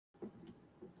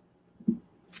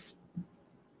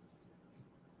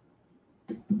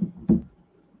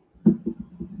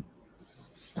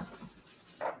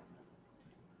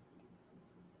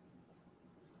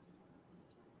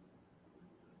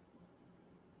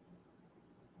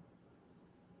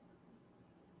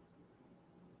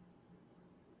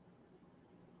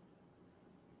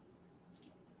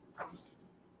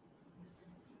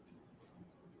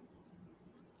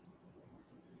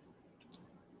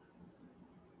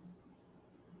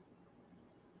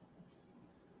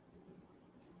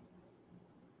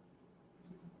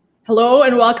Hello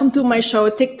and welcome to my show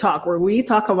TikTok, where we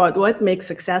talk about what makes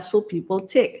successful people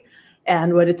tick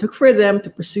and what it took for them to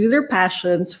pursue their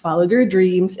passions, follow their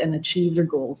dreams, and achieve their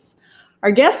goals.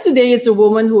 Our guest today is a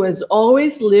woman who has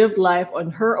always lived life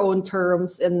on her own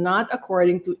terms and not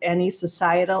according to any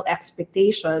societal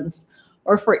expectations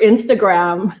or for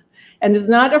Instagram, and is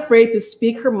not afraid to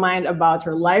speak her mind about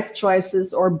her life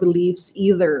choices or beliefs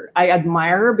either. I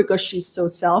admire her because she's so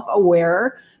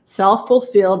self-aware,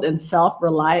 self-fulfilled, and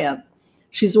self-reliant.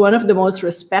 She's one of the most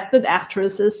respected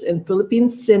actresses in Philippine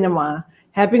cinema,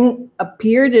 having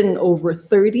appeared in over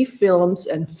 30 films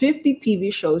and 50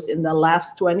 TV shows in the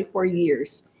last 24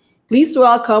 years. Please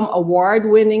welcome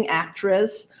award-winning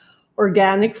actress,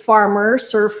 organic farmer,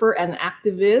 surfer, and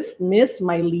activist, Miss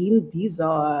Mylene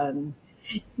Dizon.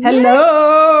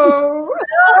 Hello!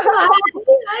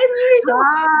 Hi, Myrza.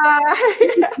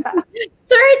 Hi!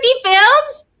 30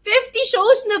 films? 50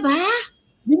 shows na ba?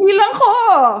 Binilang ko!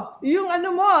 Yung ano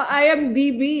mo,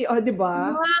 IMDb. O, di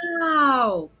ba?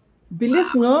 Wow!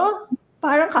 Bilis, no?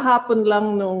 Parang kahapon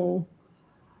lang nung,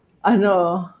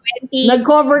 20.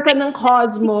 nag-cover ka ng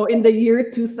Cosmo in the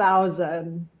year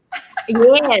 2000.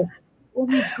 Yes. Oh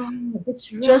my God,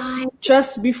 that's right.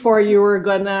 Just before you were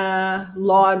gonna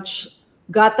launch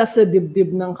Gata sa Dibdib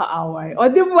ng Kaaway. O,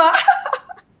 di ba?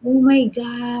 Oh my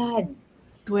God.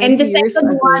 20 And the years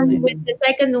second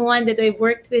ago. one, that I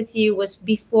worked with you was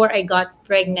before I got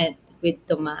pregnant with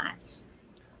Tomas.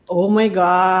 Oh my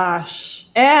gosh.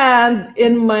 And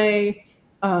in my,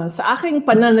 sa aking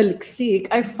pananaliksik,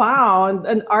 I found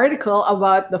an article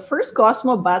about the first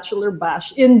Cosmo Bachelor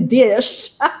Bash in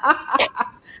Dish,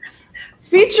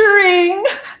 featuring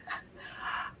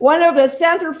one of the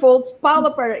centerfolds,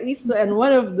 Paolo Paraiso, and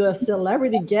one of the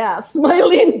celebrity guests,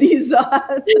 Mylene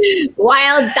Dizon.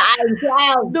 Wild times,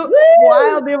 wild.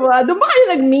 Wild, di ba? Doon ba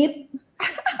kayo nag-meet?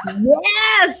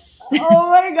 Yes!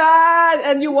 Oh my God!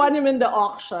 And you won him in the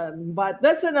auction. But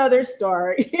that's another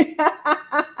story.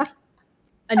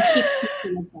 Ang cheap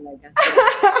lang talaga.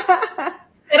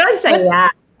 Pero ang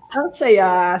saya. Ang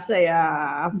saya.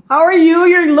 How are you?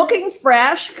 You're looking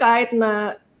fresh kahit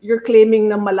na you're claiming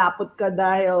na malapot ka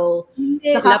dahil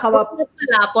sa Lapot.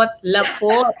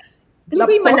 Lapot. Ano ba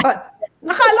yung malapot?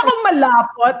 Nakala ko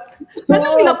malapot.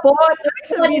 Anong lapot? Ibig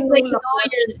sabihin Like, ng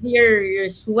lapot. you're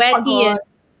sweaty and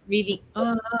really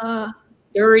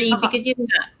dirty because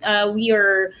we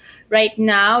are right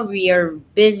now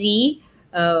busy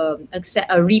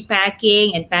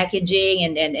repacking and packaging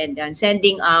and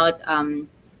sending out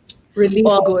Relief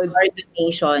all goods. our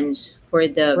donations for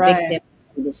the victims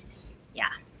of this. Yeah.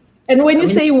 And when you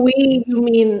say we, you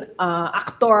mean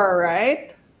actor,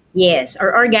 right? Yes,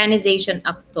 our organization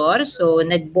Actor. So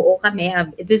nagbuo kami.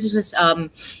 This was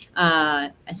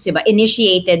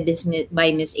initiated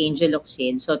by Miss Angel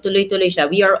Locsin. So tuloy-tuloy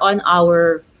siya. We are on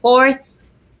our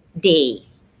 4th day,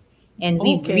 and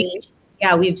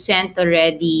we've sent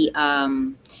already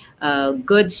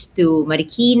goods to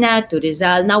Marikina, to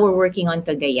Rizal. Now we're working on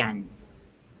Cagayan.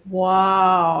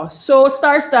 Wow. So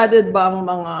star-studded bang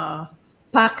mga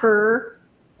packer?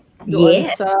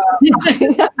 Yes. Actually,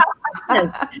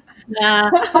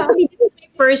 this is my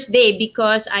first day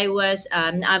because I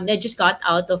just got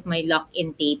out of my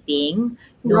lock-in taping.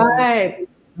 Right.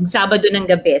 Sabado ng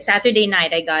gabi. Saturday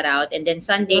night I got out, and then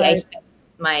Sunday I spent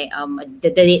my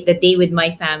the day with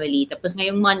my family. Tapos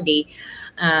ngayong Monday,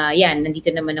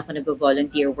 nandito naman ako,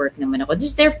 nag-volunteer work naman ako.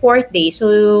 This is their 4th day.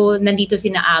 So nandito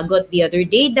si Naagot the other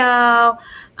day daw.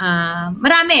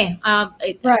 Marami.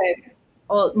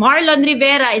 Marlon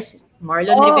Rivera.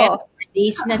 Rivera. 4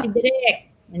 days na si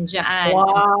Direk. Nandiyan.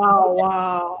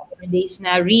 Wow. 4 days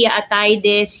na. Ria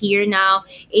Atayde is here now.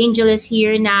 Angel is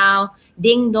here now.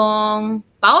 Ding Dong.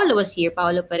 Paolo was here.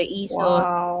 Paolo Paraiso.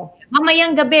 Wow.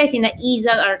 Mamayang gabi, sina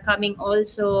Izal are coming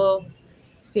also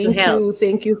to help.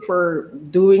 Thank you for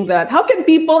doing that. How can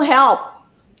people help?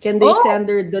 Can they send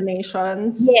their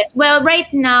donations? Yes. Well,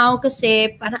 right now,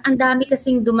 kasi parang ang dami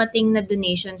kasing dumating na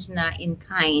donations na in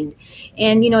kind.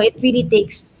 And, it really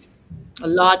takes a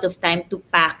lot of time to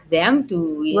pack them.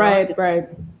 Right.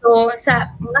 So, sa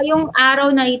ngayong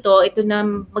araw na ito na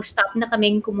mag-stop na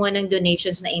kaming kumuha ng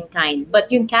donations na in kind.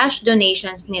 But yung cash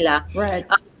donations nila,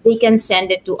 they can send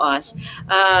it to us.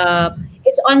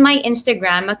 It's on my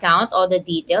Instagram account, all the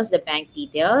details, the bank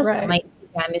details. My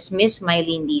Instagram is Miss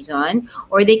Mylene Dizon,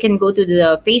 or they can go to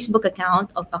the Facebook account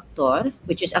of Actor,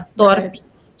 which is Actor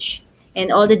PH.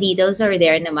 And all the details are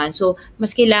there naman. So,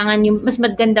 mas kailangan mas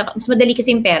madali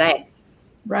kasi yung pera eh.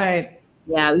 Right.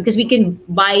 Yeah, because we can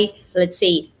buy, let's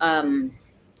say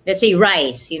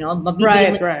rice,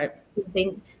 Right.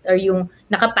 Or yung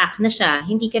nakapack na siya,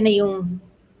 hindi ka na yung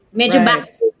Medyo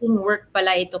back-breaking work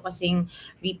pala ito kasing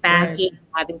repacking,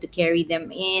 having to carry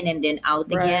them in and then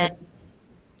out again.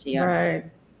 So, yeah.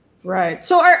 Right.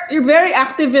 So you're very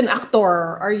active in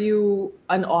actor. Are you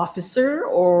an officer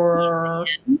or?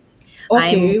 Yes, I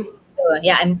am.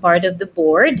 Okay. I'm part of the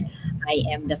board. I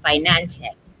am the finance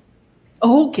head.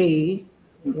 Okay.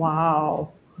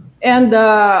 Wow. And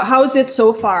how's it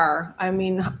so far? I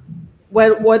mean,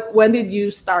 when did you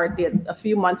start it? A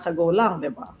few months ago lang, di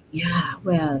ba? Yeah,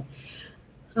 well,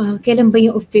 kailan ba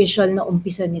yung official na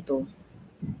umpisa nito?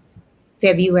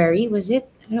 February, was it?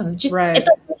 I don't know. Just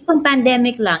itong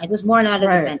pandemic lang. It was more out of the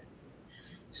pandemic.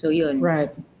 So yun.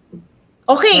 Right.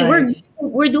 Okay,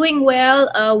 we're doing well.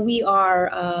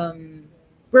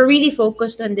 We're really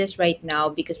focused on this right now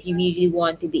because we really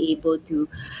want to be able to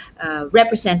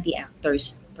represent the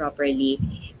actors properly.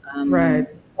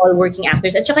 All working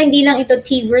actors. At saka hindi lang ito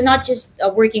TV. We're not just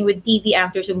working with TV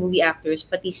actors or movie actors,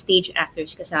 pati stage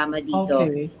actors kasama dito.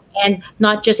 Okay. And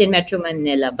not just in Metro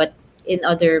Manila, but in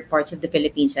other parts of the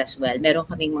Philippines as well. Meron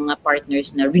kaming mga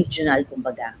partners na regional,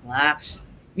 kumbaga.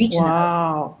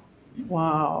 Regional.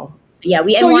 Wow. So yeah,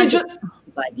 everybody.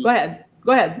 Go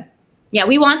ahead. Yeah,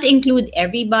 we want to include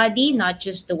everybody, not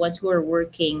just the ones who are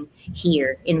working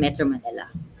here in Metro Manila.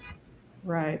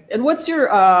 Right. And what's your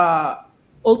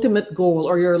ultimate goal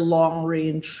or your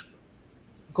long-range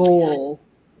goal?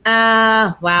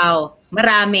 Wow.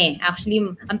 Marami. Actually,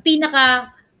 ang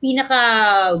pinaka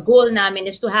goal namin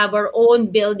is to have our own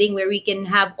building where we can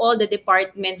have all the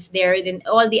departments there, then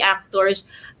all the actors.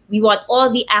 We want all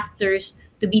the actors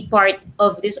to be part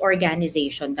of this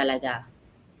organization talaga.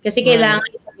 Kasi kailangan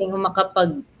kaming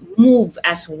makapag-move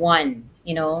as one,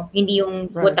 you know? Hindi yung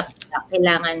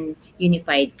kailangan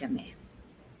unified kami.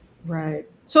 Right.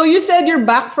 So you said you're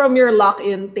back from your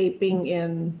lock-in taping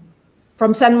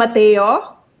from San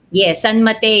Mateo? Yes, San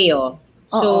Mateo.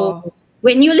 So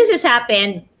when Ulysses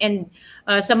happened and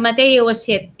San Mateo was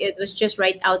hit, it was just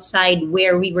right outside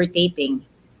where we were taping.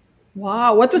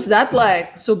 Wow, what was that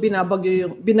like? So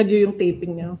binagyo yung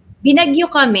taping niyo?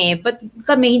 Binagyo kami, but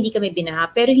hindi kami binaha.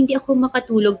 Pero hindi ako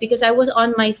makatulog because I was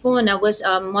on my phone. I was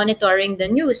monitoring the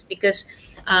news because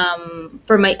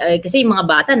kasi yung mga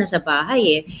bata nasa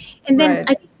bahay eh. And then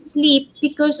I didn't sleep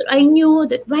because I knew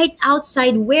that right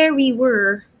outside where we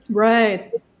were,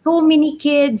 so many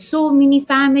kids, so many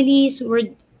families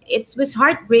it was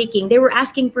heartbreaking. They were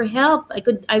asking for help.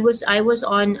 I was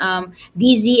on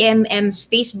DZMM's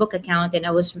Facebook account and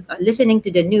I was listening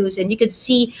to the news and you could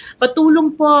see,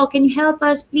 patulong po, can you help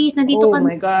us please? Nandito oh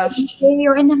my gosh.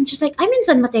 And I'm just like, I'm in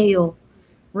San Mateo.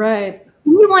 Right.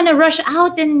 You want to rush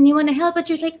out and you want to help, but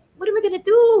you're like, what am I going to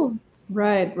do?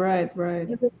 Right.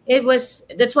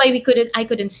 That's why I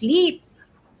couldn't sleep.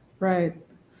 Right.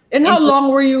 And how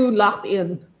long were you locked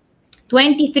in?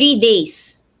 23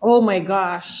 days. Oh my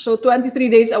gosh. So 23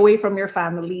 days away from your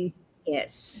family.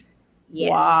 Yes.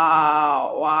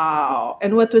 Wow.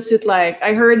 And what was it like?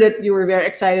 I heard that you were very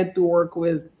excited to work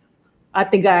with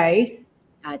Ate Guy.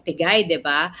 Ate Guy,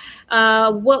 diba?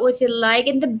 What was it like?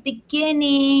 In the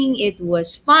beginning, it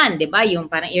was fun, diba? Yung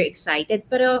parang you're excited.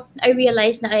 Pero I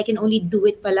realized na I can only do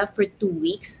it pala for 2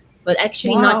 weeks. But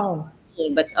actually not me,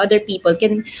 but other people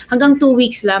can hanggang 2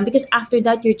 weeks lang because after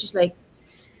that, you're just like,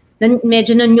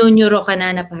 medyo nanyonyoro ka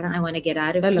na parang I want to get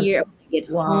out of here. I want to get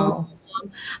home.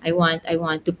 I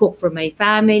want to cook for my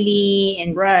family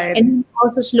and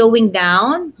also slowing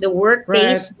down. The work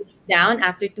pace slows down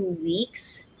after 2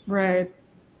 weeks. Right.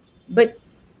 But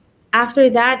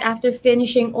after that, after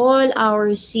finishing all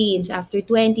our scenes, after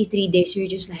 23 days, you're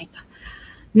just like,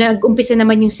 nag-umpisa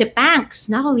naman yung sepanks.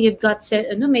 Now you've got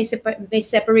may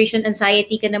separation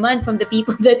anxiety ka naman from the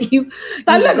people that you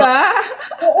talaga.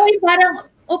 Oo, parang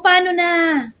paano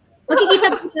na? Magkikita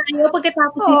ba tayo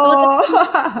pagkatapos nito?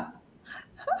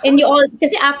 And you all,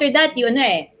 kasi after that, you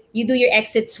do your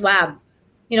exit swab,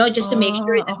 just to make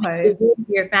sure that when you go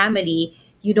to your family,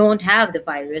 you don't have the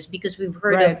virus because we've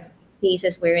heard of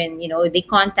cases wherein, they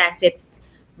contacted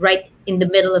right in the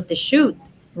middle of the shoot.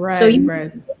 So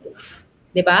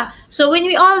diba? So when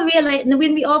we all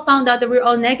found out that we're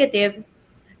all negative,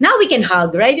 now we can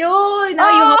hug, right? Oh,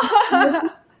 now you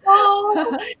hug.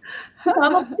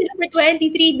 Kasama po sila for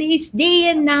 23 days,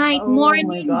 day and night,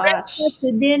 morning, breakfast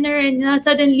to dinner, and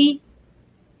suddenly,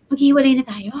 maghiwalay na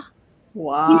tayo.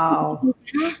 Wow.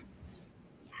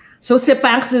 So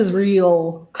sepanks is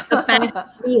real. Sepanks is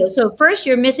real. So first,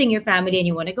 you're missing your family and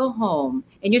you want to go home.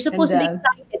 And you're supposed to be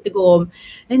excited to go home.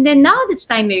 And then now it's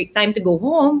time to go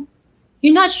home,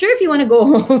 you're not sure if you want to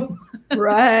go home.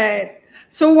 Right.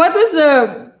 So what's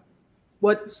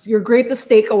your greatest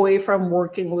takeaway from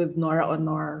working with Nora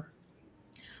Honor?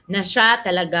 na siya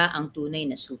talaga ang tunay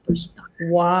na superstar.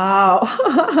 Wow.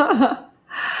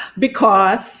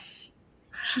 Because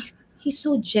she's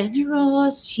so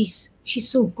generous. She's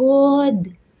so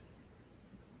good.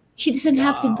 She doesn't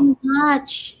have to do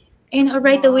much. And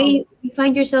right away, you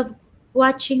find yourself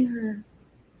watching her.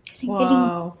 Kasi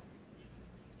galing.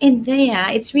 And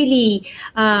yeah, it's really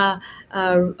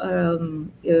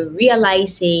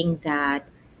realizing that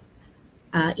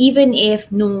even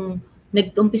if nung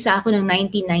nag-umpisa ako ng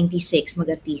 1996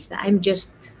 mag-artista,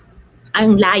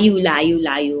 ang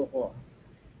layo ko.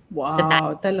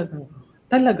 Wow,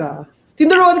 talaga.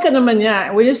 Tinuruan ka naman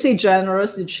niya. When you say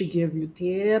generous, did she give you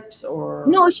tips or?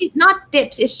 No, not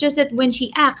tips. It's just that when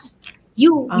she acts,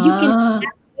 you can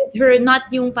act with her,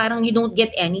 not yung parang you don't get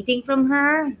anything from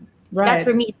her. Right. That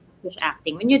for me is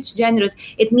acting. When it's generous,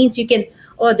 it means you can.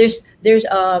 Oh, there's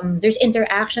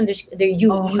interaction.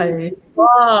 You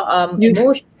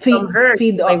emotion from her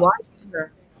by watching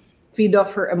her. Feed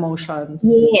off her emotions.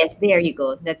 Yes, there you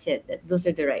go. That's it. Those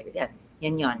are the right.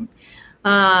 Yan.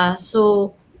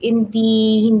 So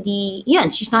hindi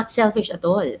she's not selfish at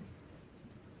all.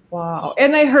 Wow.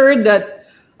 And I heard that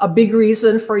a big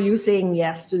reason for you saying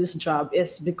yes to this job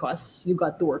is because you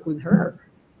got to work with her.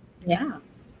 Yeah.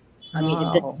 I mean,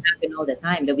 it doesn't happen all the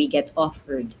time that we get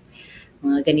offered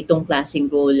mga ganitong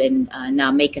klaseng role and na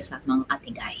may kasamang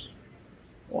ate guy.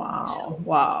 Wow.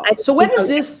 So when is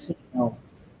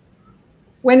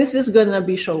this gonna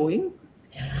be showing?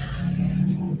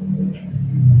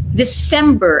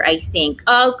 December, I think.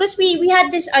 Because we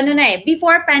had this,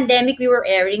 before pandemic, we were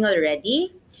airing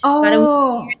already.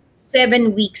 Parang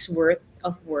 7 weeks worth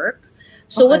of work.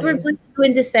 So what we're going to do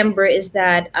in December is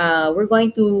that we're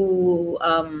going to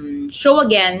show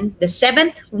again the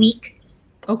 7th week.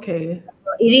 Okay.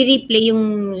 I-replay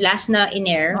yung last na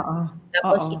in-air.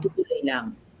 Tapos itutuloy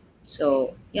lang.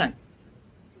 So, yan.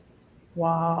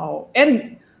 Wow.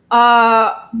 And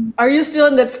are you still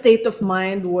in that state of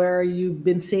mind where you've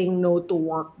been saying no to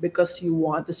work because you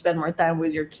want to spend more time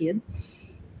with your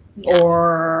kids? Yeah.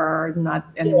 Or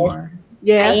not anymore?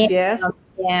 Yes.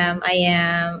 I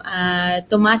am.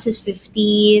 Tomas is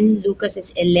 15. Lucas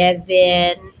is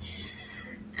 11.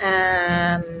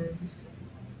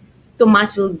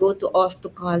 Tomas will go off to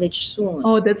college soon.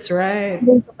 Oh, that's right.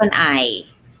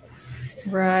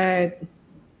 Right.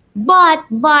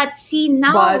 But see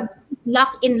now,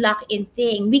 lock in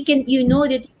thing. We can, that you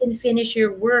can finish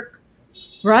your work.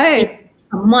 Right.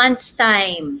 In a month's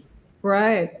time.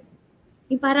 Right.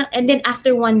 Yung parang, and then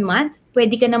after 1 month,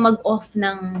 pwede ka na mag-off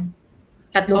ng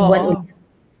 3 buwan ulit.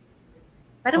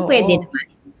 Parang pwede naman.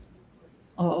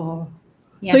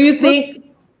 Yeah. So you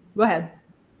think, go ahead.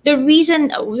 The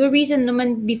reason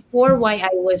naman before why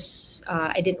I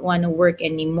didn't want to work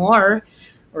anymore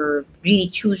or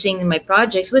really choosing my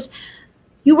projects was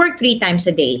you work 3 times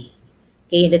a day.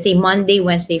 Okay, let's say Monday,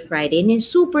 Wednesday, Friday, and you're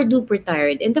super duper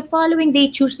tired. And the following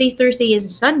day, Tuesday, Thursday, and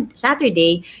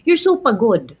Saturday, you're so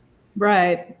pagod.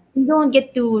 Right. You don't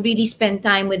get to really spend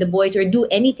time with the boys or do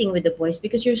anything with the boys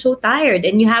because you're so tired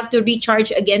and you have to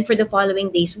recharge again for the following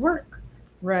day's work.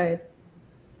 Right.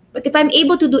 But if I'm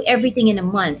able to do everything in a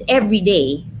month, every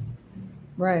day,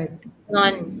 right,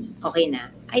 okay na.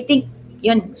 I think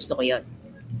yun, gusto ko yun.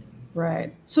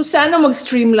 Right. So sana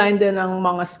mag-streamline din ang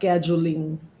mga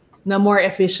scheduling na more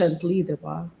efficiently, di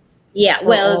ba? Yeah, for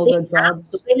well,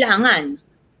 kailangan.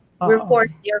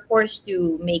 They're forced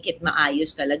to make it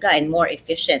maayos talaga and more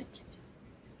efficient.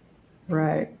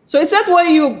 Right. So is that why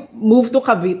you moved to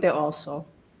Cavite also?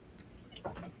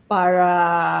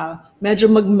 Para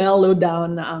medyo mag-mellow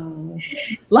down na ang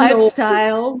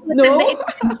lifestyle? No?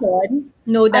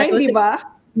 No, that was... Hindi ba?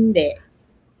 Hindi.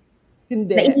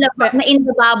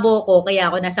 Nainlababo ko, kaya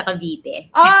ako nasa Cavite.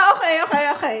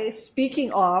 Okay. Speaking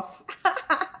of...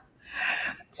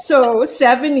 So,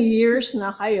 7 years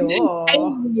na kayo.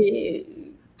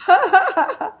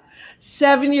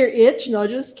 7-year itch? No,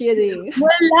 just kidding.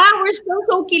 Wala, we're still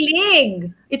so kilig.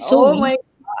 It's so my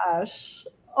gosh.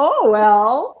 Oh,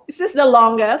 well. Is this the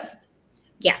longest?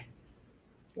 Yeah.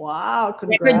 Wow,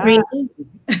 congrats.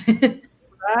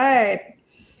 Right.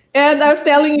 And I was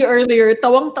telling you earlier,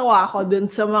 tawang-tawa ako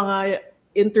dun sa mga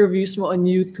interviews mo on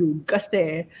YouTube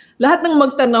kasi lahat ng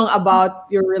magtanong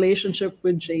about your relationship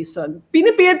with Jason,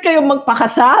 pinipilit kayong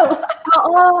magpakasal.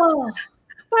 Oo.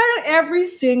 Parang every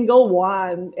single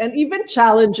one. And even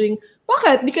challenging,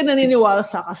 bakit di ka naniniwala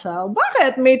sa kasal?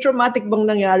 Bakit? May traumatic bang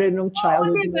nangyari nung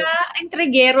childhood? Oo, diba?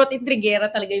 Intrigero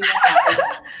talaga yung mga tao.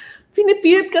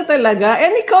 Pinipilit ka talaga.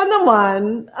 And ikaw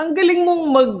naman, ang galing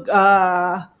mong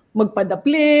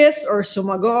magpadaplis or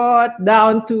sumagot,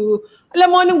 down to,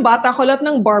 alam mo, nung bata ko, lahat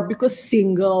ng Barbie ko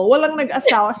single. Walang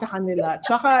nag-asawa sa kanila.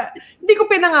 Tsaka, hindi ko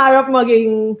pinangarap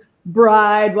maging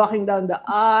bride walking down the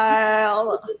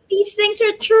aisle. These things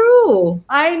are true.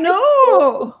 I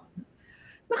know.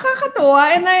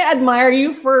 Nakakatawa, and I admire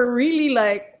you for really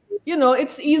like, you know,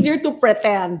 it's easier to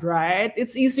pretend, right?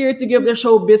 It's easier to give the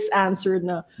showbiz answer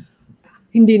na,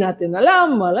 hindi natin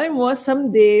alam, malay mo,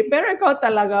 someday. Pero ikaw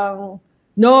talagang,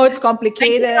 no, it's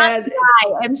complicated.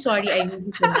 I'm sorry, I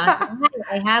really cannot lie.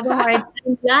 I have a hard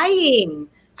time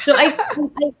lying. So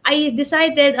I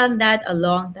decided on that a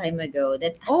long time ago.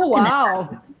 That wow.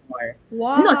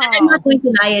 Wow. No, I'm not going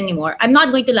to lie anymore. I'm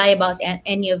not going to lie about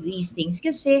any of these things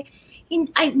kasi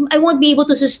I won't be able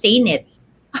to sustain it.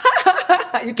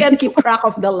 You can't keep track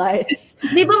of the lies.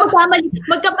 Di ba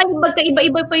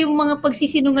magkaiba-iba pa yung mga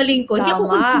pagsisinungaling ko. Hindi ako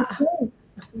consistent.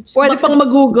 Pwede pang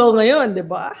mag-Google ngayon, di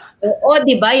ba? Oo,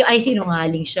 di ba? Ay,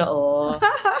 sinungaling siya,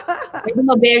 Pwede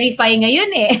ma-verify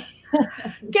ngayon eh.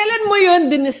 Kailan mo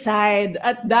yun dinecide?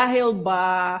 At dahil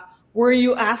ba, were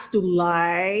you asked to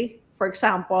lie? For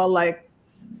example, like,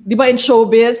 di ba in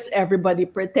showbiz, everybody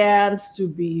pretends to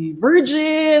be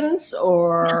virgins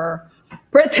or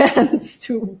pretends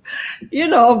to, you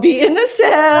know, be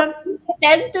innocent.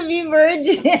 Pretend to be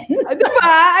virgin. Diba?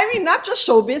 I mean, not just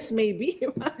showbiz, maybe.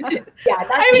 Yeah,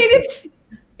 I mean,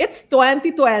 it's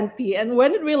 2020, and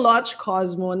when did we launch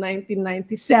Cosmo?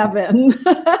 1997.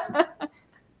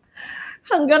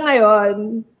 Hanggang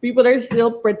ngayon, people are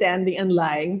still pretending and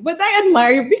lying. But I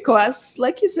admire you because,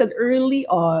 like you said early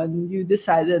on, you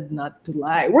decided not to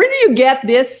lie. Where do you get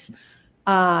this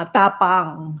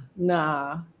tapang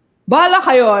na, bahala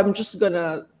kayo, I'm just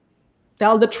gonna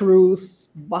tell the truth.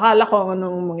 Bahala ko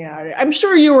anong mangyari. I'm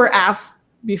sure you were asked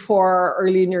before,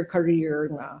 early in your career,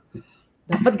 na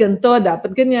dapat ganito,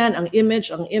 dapat ganyan, ang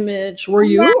image. Were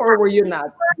you or were you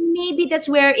not? Maybe that's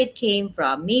where it came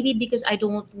from. Maybe because I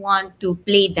don't want to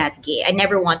play that game. I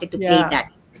never wanted to play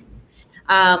that.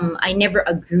 I never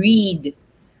agreed.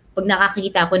 Pag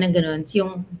nakakita ko ng ganun,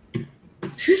 yung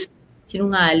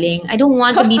sinungaling. I don't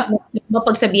want to be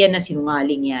mapagsabihan na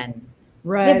sinungaling yan.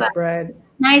 Right, diba? right.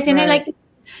 Nice, and I like to,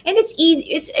 and it's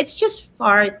easy. It's just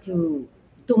far too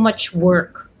much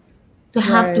work to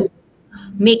have to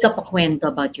make up a kwento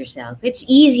about yourself. It's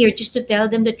easier just to tell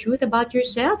them the truth about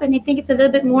yourself, and I think it's a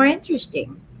little bit more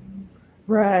interesting.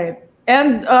 Right.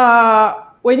 And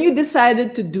when you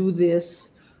decided to do this,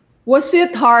 was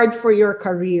it hard for your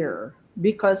career?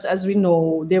 Because as we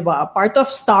know, diba, part of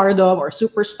stardom or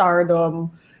superstardom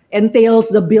entails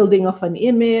the building of an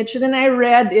image. And then I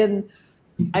read in,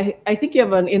 I think you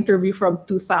have an interview from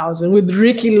 2000 with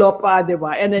Ricky Lopa,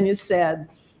 diba? And then you said,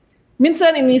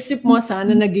 minsan inisip mo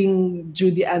sana naging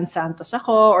Judy Ann Santos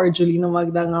ako or Julino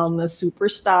Magdangal na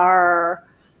superstar,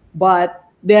 but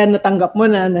then natanggap mo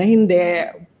na hindi.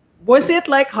 Was it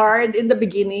like hard in the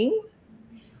beginning?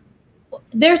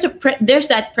 There's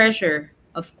that pressure,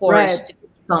 of course, to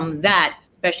become that,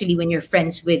 especially when you're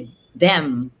friends with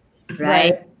them,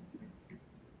 right?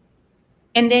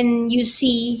 And then you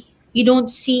don't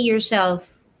see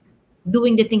yourself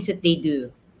doing the things that they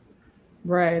do.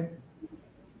 Right.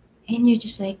 And you're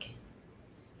just like,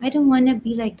 I don't want to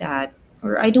be like that.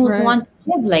 Or I don't want to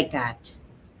live like that.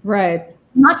 Right.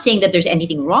 I'm not saying that there's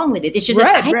anything wrong with it. It's just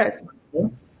that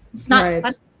it's not,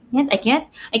 I can't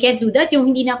do that. Yung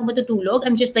hindi na ako matutulog.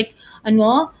 I'm just like,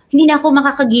 hindi na ako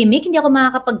makakagimik, hindi ako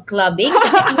makakapag-clubbing.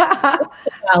 Kasi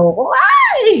ako ko,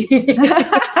 ay!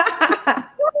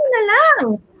 Ano na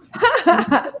lang.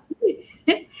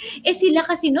 Sila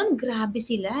kasi nun, grabe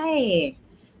sila eh.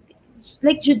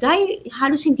 Like Juday,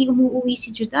 halos hindi umuwi si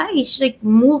Juday. It's like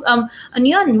move one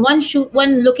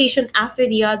location after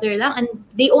the other lang, and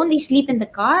they only sleep in the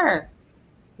car.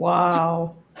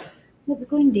 Wow. Sabi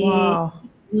ko hindi.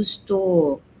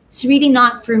 Gusto. It's really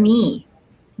not for me.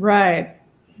 Right.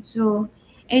 So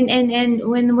and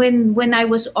when I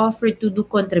was offered to do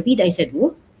kontrabida, I said,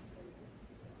 "Oh,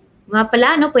 nga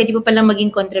pala, pwede pa pala maging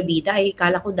kontrabida." Ay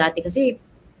kala ko dati kasi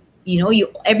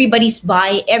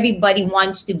everybody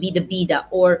wants to be the bida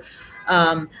or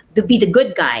to be the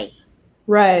good guy.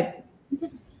 Right.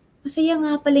 Masaya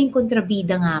nga pala yung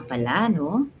kontrabida nga pala,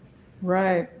 no?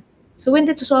 Right. So when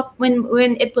it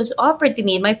was offered to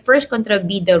me, my first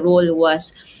kontrabida role was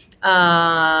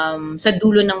sa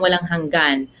dulo ng walang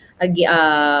hanggan.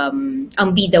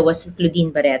 Ang bida was Claudine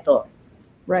Barreto.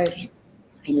 Right.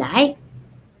 I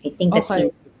think that's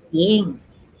interesting.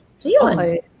 So yun.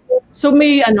 Okay. So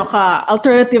may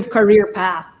alternative career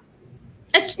path.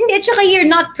 At saka you're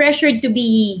not pressured to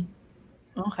be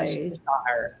a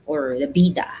star or the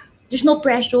bida. There's no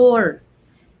pressure.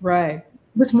 Right.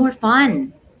 It was more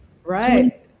fun.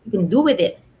 Right. So you can do with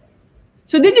it.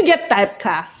 So did you get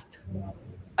typecast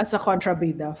as a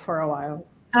kontrabida for a while?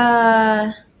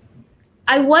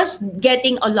 I was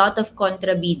getting a lot of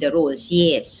kontrabida roles,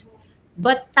 yes.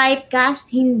 But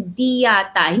typecast, hindi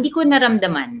yata. Hindi ko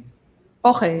naramdaman.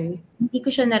 Okay. Hindi ko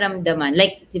siya naramdaman.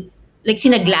 Like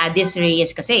sina Gladys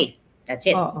Reyes kasi. That's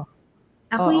it.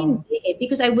 Ako hindi eh.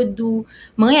 Because I would do,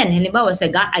 mga yan, halimbawa,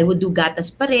 I would do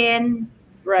gatas pa rin.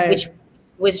 Right.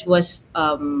 Which was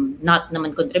not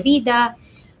naman kontrabida.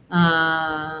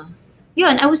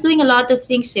 Yun, I was doing a lot of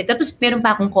things eh. Tapos meron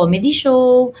pa akong comedy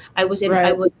show. I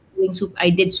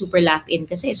did Super Laugh In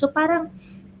kasi. So parang,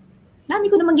 dami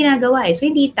ko naman ginagawa eh. So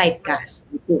hindi typecast,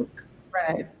 I think.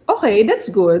 Right. Okay, that's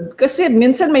good. Kasi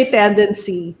minsan may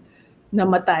tendency na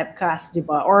ma-typecast, di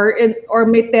ba? Or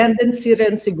may tendency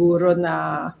rin siguro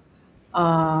na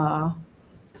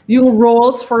yung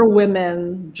roles for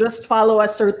women just follow a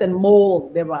certain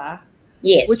mold, di ba?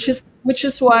 Yes. Which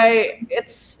is why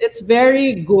it's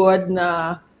very good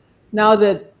na now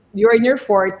that you're in your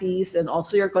 40s and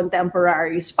also your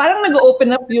contemporaries, parang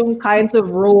nag-open up yung kinds of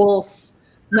roles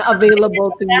na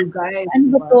available to you guys.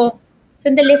 Ano ba to?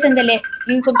 Sandali.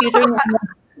 Yung computer mo.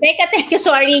 Teka,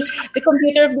 sorry. The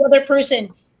computer of the other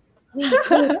person. Wait.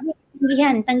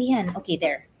 Tanggihan. Okay,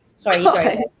 there. Sorry.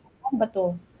 Ano ba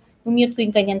to? Mute ko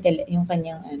yung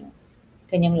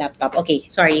kanyang laptop. Okay,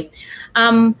 sorry.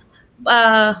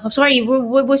 Sorry,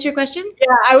 what was your question?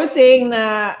 Yeah, I was saying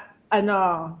na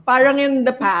parang in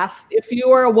the past, if you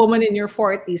were a woman in your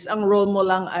 40s, ang role mo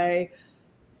lang ay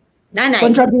nanay.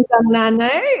 Kontrabidang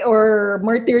nanay or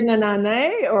martyr na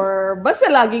nanay or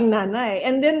basta laging nanay.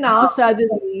 And then now,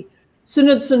 suddenly,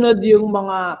 sunod-sunod yung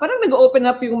mga, parang nag-open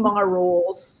up yung mga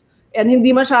roles and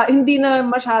hindi na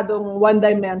masyadong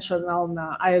one-dimensional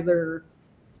na either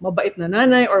mabait na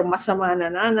nanay or masama na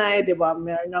nanay, di ba?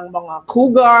 Meron ng mga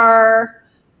cougar.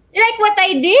 Like what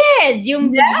I did!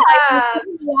 Yung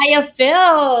Maya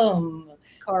film.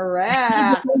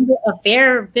 Correct. A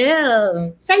fair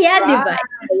film. Saya, right. Di ba?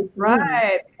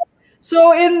 Right.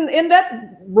 So in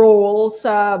that role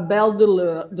sa Belle de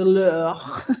Lure.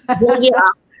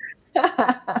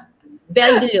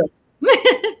 Belle de Lure.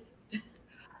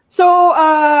 So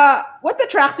what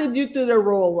attracted you to the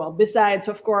role? Well, besides,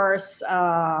 of course,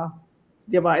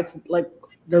 diba, it's like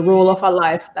the role of a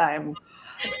lifetime.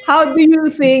 How do you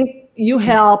think you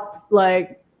help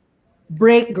like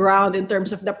break ground in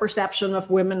terms of the perception of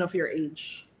women of your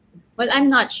age? Well, I'm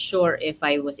not sure if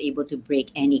I was able to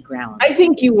break any ground. I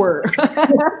think you were.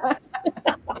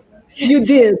 You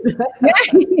did.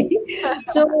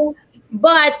 So,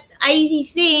 but I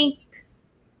think,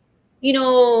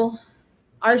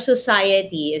 our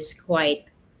society is quite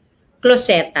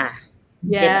closeta.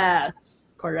 Yes,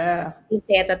 diba? Correct.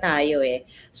 Closeta tayo eh.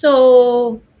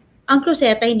 So, ang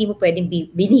closeta hindi mo pwedeng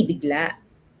binibigla.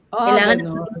 Kailangan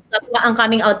ang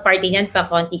coming out party niyan pa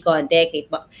konti-konti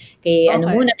kay ano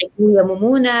muna, kay kuya mo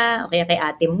muna, o kaya kay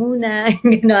ate muna,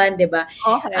 gano'n, 'di ba?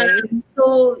 Okay.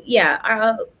 So, yeah,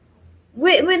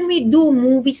 when we do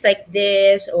movies like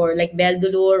this or like Belle de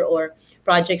Lure or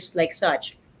projects like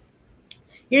such,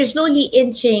 you're slowly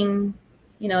inching,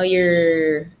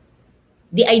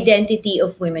 the identity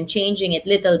of women, changing it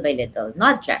little by little,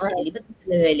 not drastically, but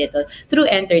little by little through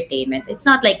entertainment. It's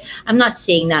not like, I'm not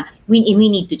saying that we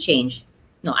need to change.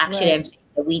 No, actually, I'm saying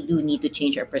that we do need to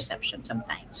change our perception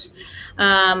sometimes.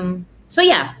 So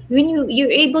yeah, when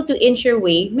you're able to inch your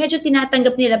way, medyo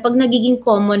tinatanggap nila pag nagiging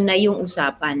common na yung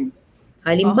usapan.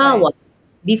 Halimbawa,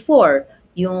 before,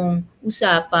 yung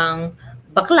usapang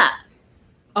bakla.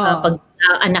 Pag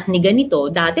anak ni ganito,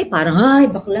 dati parang,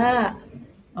 ay, bakla.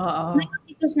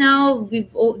 Because now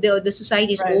the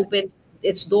society is opened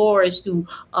its doors to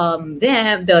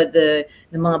them, the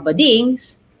mga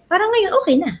badings. Parang ngayon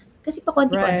okay na kasi pa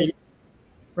konti-konti.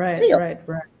 Right. So,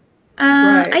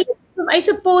 I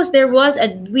suppose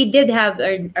we did have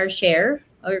our share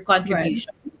or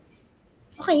contribution.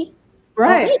 Okay.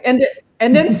 Right. Okay.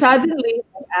 And then suddenly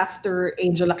after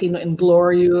Angel Aquino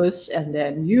Inglorious and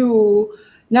then you,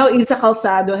 now Isa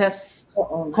Calzado has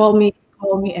called me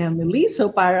Emily. So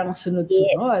parang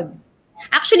sunod-sunod. Yes.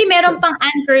 Actually, meron pang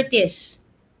Ann Curtis.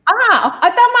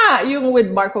 Tama. Yung with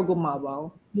Marco Gumabaw.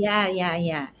 Yeah.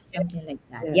 Something like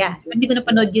that. Yes, hindi ko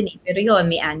napanood yun eh. Pero yun,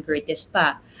 may Ann Curtis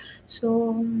pa.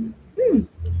 So,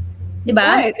 di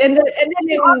ba? Right. And then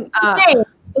yung...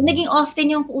 Pag naging often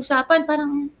yung usapan,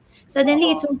 parang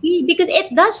suddenly it's okay. Because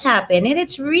it does happen and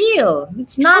it's real.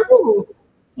 It's not...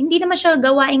 Hindi naman siya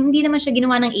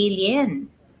ginawa ng alien.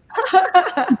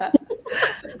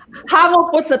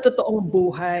 Hango po sa totoong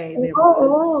buhay.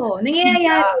 Oo. Nangyayari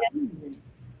yan.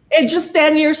 Just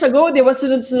 10 years ago, di ba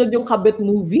sunod-sunod yung Kabit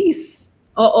movies?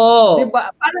 Oo.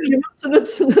 Diba? Parang yung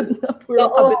sunod-sunod na puro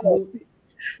kabit booty.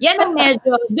 Yan ang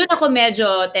doon ako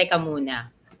medyo, teka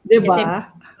muna. Diba? Kasi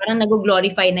parang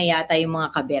nag-glorify na yata yung mga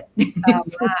kabit.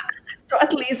 Tama. So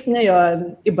at least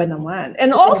ngayon, iba naman.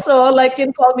 And also, like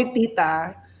in Call Me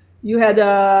Tita, you had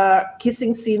a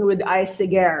kissing scene with Ice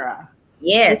Segura.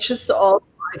 Yes. Which is also,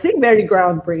 I think, very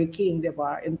groundbreaking,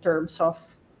 diba? In terms of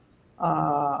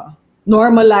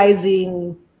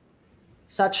normalizing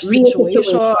such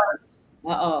situations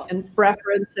and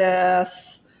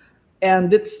preferences.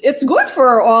 And it's good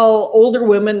for all older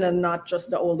women, and not just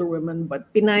the older women,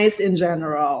 but Pinays in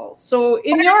general. So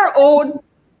in your own,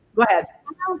 go ahead.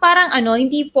 Parang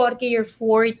hindi porke you're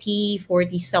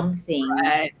 40 something,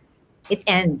 right, it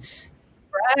ends.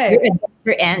 Right. Your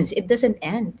adventure ends. It doesn't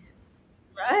end.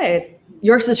 Right.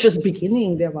 Yours is just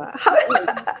beginning, diba?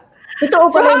 Totoo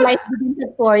pala, life begins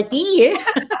at 40.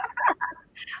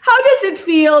 How does it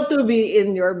feel to be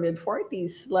in your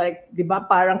mid-40s? Like, di ba,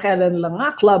 parang kailan lang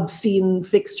nga, club scene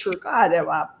fixture ka, di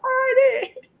ba?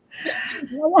 Party!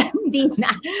 Hindi na.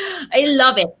 I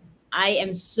love it. I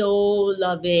am so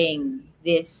loving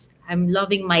this. I'm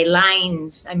loving my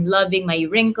lines. I'm loving my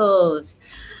wrinkles.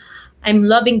 I'm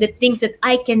loving the things that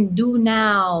I can do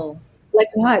now. Like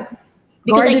what?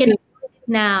 Because I can afford it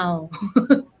now.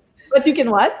 But you can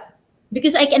what?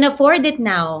 Because I can afford it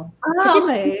now. Kasi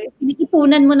okay.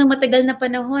 Iniipunan mo ng matagal na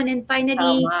panahon, and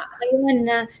finally, ayun,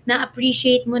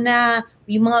 na-appreciate mo na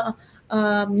yung mga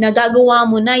nagagawa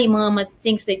mo na yung mga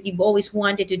things that you've always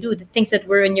wanted to do, the things that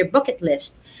were on your bucket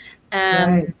list.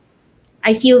 Right.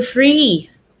 I feel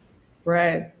free.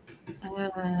 Right.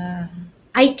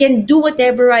 I can do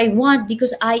whatever I want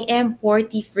because I am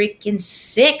 40 freaking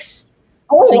 6.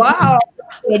 Oh, so, wow.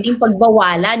 Pwedeng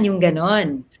pagbawalan yung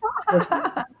ganon.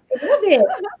 I love it.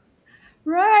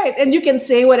 Right. And you can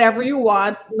say whatever you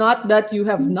want, not that you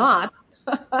have not.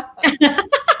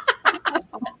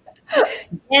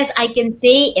 Yes, I can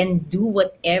say and do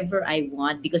whatever I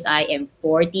want because I am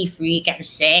 40 freaking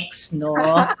 6, no?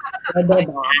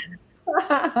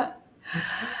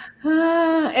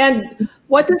 And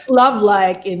what is love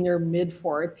like in your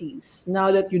mid-40s?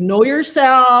 Now that you know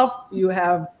yourself, you're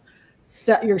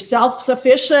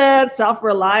self-sufficient,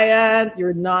 self-reliant,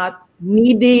 you're not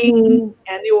needing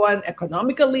anyone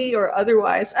economically or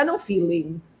otherwise. Ano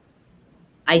feeling?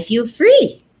 I feel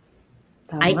free.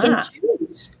 Tama. I can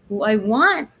choose who I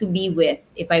want to be with.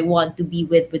 If I want to be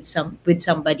with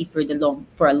somebody for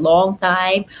a long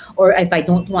time, or if I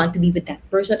don't want to be with that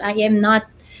person, I am not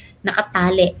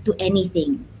nakatali to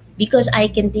anything because I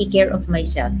can take care of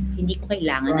myself. Hindi ko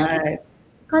kailangan ng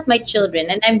got my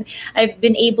children, and I've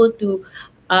been able to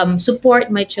support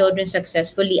my children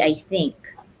successfully, I think.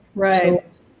 Right. So,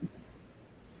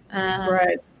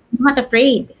 right. I'm not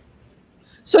afraid.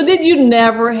 So did you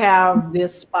never have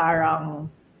this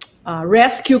parang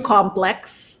rescue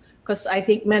complex? Because I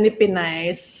think many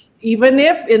Pinays, even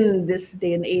if in this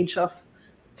day and age of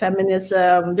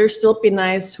feminism, there's still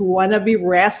Pinays who want to be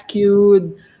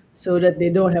rescued so that they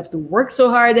don't have to work so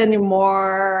hard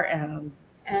anymore. And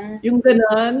yung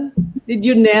ganon, did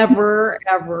you never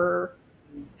ever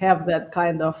have that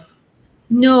kind of?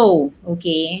 No,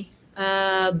 okay.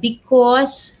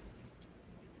 Because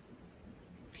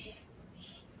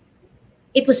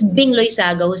it was Bing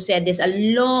Loizaga who said this a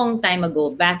long time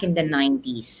ago, back in the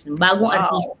 90s. Bagong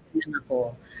artista lang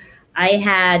ako.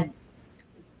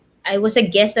 I was a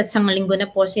guest at Sang Linggo na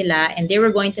po sila, and they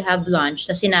were going to have lunch.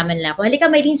 So sinaman nila ako, halika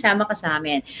Mylene, sama ka sa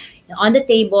amin. On the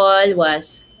table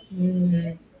was,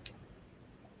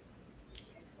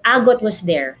 Agot was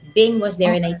there, Bing was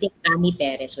there, and I think Ami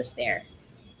Perez was there.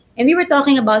 And they were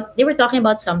talking about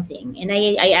something, and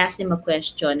I asked them a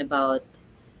question about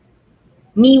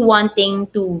me wanting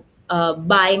to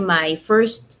buy my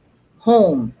first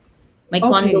home, my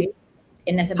condo.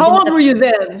 And How old were you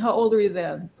then?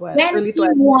 21.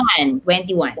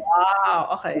 21.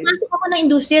 Wow, okay. Pumasok ako ng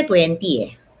industriya 20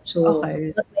 eh. So,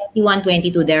 21,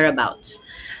 22, thereabouts.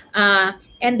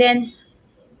 And then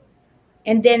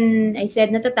I said,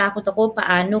 natatakot ako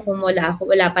paano kung wala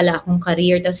pala akong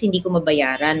career, tapos hindi ko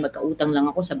mabayaran, magkautang lang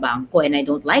ako sa bangko, and I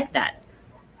don't like that.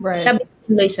 Right. Sabi ko,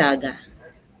 Loizaga,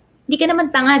 hindi ka naman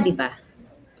tanga, di ba?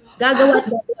 Gagawa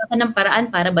ka ng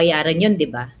paraan para bayaran yun, di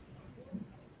ba?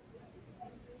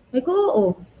 Ay ko,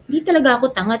 oo. Hindi talaga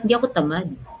ako tanga, hindi ako tamad.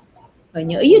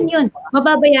 Kanya, yun,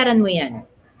 mababayaran mo yan.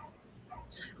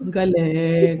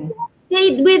 Galing.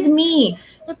 Stayed with me.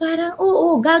 Na parang,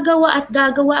 oo, gagawa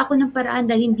ako ng paraan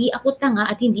dahil hindi ako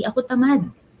tanga at hindi ako tamad.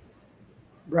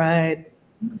 Right.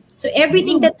 So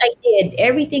everything that I did,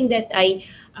 everything that I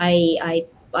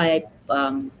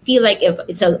feel like if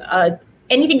it's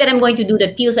anything that I'm going to do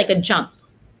that feels like a jump,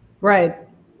 Right.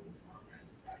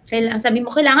 Sabi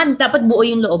mo, kailangan dapat buo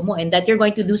yung loob mo and that you're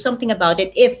going to do something about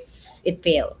it if it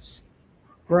fails.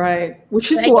 Right.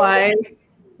 Which is why...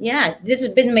 Yeah, this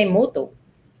has been my motto.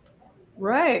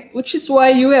 Right. Which is why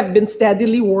you have been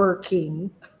steadily working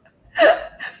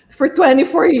for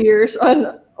 24 years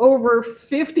on over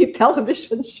 50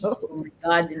 television shows. Oh my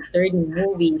God, and 30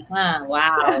 movies. Huh?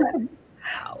 Wow.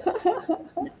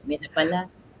 Dami na pala.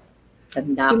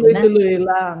 Tanda ko na. Tuloy-tuloy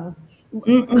lang.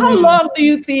 How long do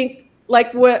you think,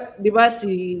 like, what, di ba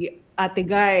si Ate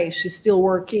Guy, she's still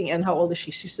working, and how old is she?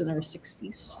 She's in her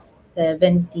 60s.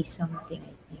 70-something,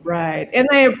 I think. Right. And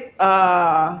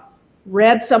I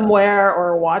read somewhere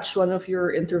or watched one of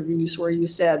your interviews where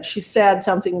she said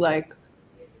something like,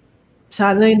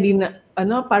 sana hindi na,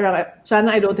 parang,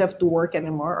 sana I don't have to work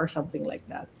anymore or something like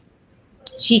that.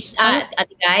 She's,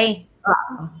 Ate Guy?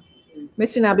 May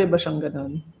sinabi ba siyang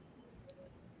ganun?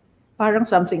 Parang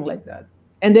something like that.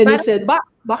 And then you said,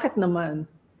 bakit naman?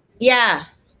 Yeah.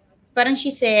 Parang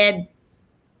she said,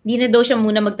 hindi na daw siya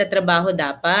muna magtatrabaho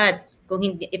dapat. Kung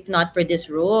hindi, if not for this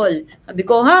role. Sabi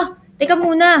ko, teka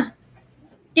muna.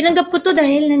 Tinanggap ko to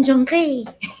dahil nandiyan ka eh.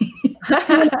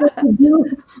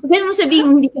 Huwag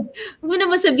mo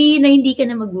naman sabihin na hindi ka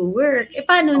na mag-work.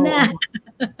 Paano na?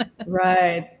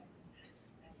 Right.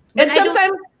 And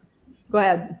sometimes, go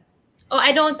ahead.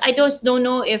 I don't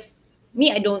know if,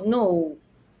 I don't know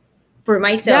for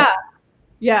myself.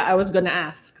 Yeah, I was going to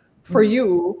ask. For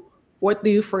you, what do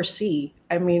you foresee?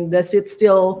 I mean, does it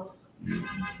still,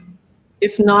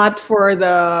 if not for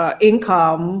the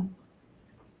income,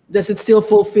 does it still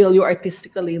fulfill you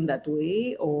artistically in that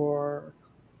way, or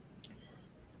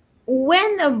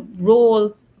when a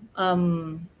role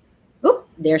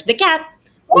there's the cat.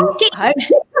 Okay. Hi.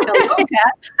 Hello,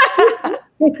 cat.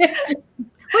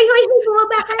 Hoy,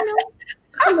 bumaba ka, no?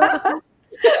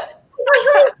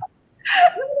 Hoy.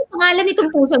 Pangalan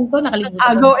nitong pusang to, nakalimutan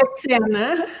ko. Ago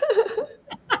eksena.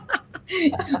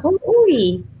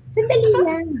 Uy, sandali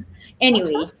lang.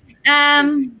 Anyway,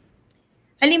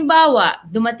 halimbawa,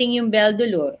 dumating yung Belle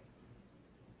Dolor.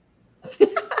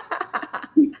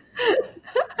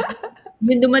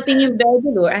 Yung dumating yung Belle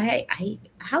Dolor,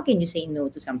 how can you say no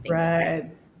to something like that?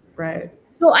 Right.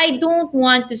 So I don't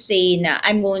want to say na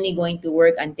I'm only going to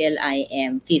work until I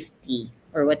am 50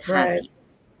 or what have you.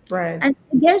 Right. And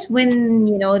I guess when,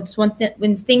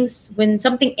 when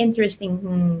something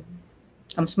interesting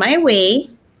comes my way,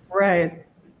 right,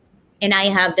 and I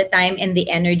have the time and the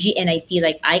energy and I feel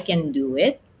like I can do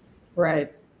it, right,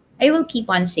 I will keep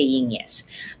on saying yes.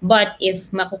 But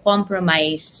if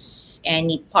mako-compromise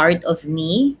any part of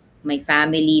me, my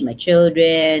family, my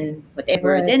children,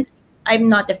 whatever, then I'm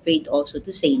not afraid also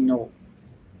to say no.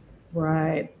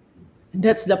 Right.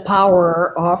 That's the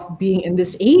power of being in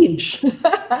this age.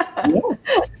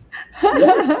 Yes.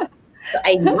 Yeah. So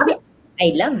I love it.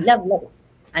 I love it.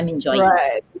 I'm enjoying it.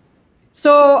 Right.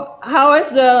 So how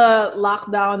has the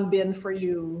lockdown been for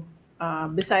you?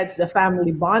 Besides the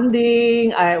family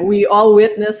bonding, we all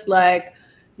witnessed like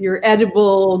your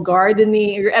edible garden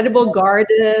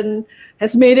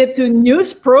has made it to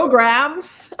news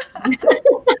programs.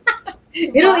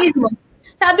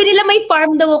 Sabi nila may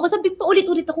farm daw ako. Sabi pa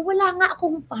ulit-ulit ako, wala nga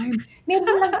akong farm.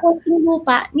 Meron lang konting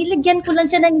lupa. Nilagyan ko lang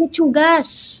siya ng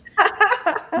lechugas.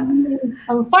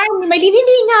 Ang farm ni Mylene,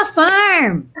 hindi nga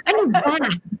farm. Ano ba?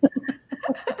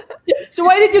 So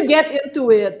why did you get into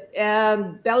it?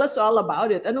 And tell us all about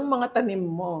it. Anong mga tanim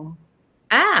mo?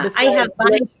 I have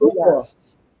bahay kubo.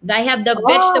 I have the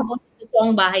vegetables sa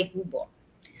bahay kubo.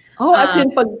 As in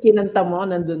pag kinanta mo,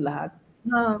 nandun lahat?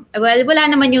 Well, wala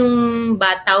naman yung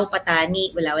bataw,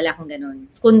 patani. Wala akong ganun.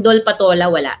 Kundol, patola,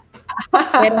 wala.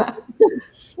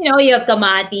 Pero, you have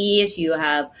kamatis, you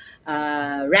have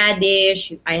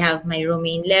radish, I have my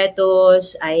romaine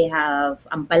lettuce, I have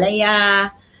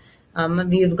ampalaya,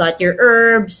 you've got your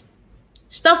herbs,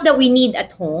 stuff that we need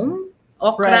at home,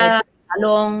 okra,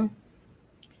 talong,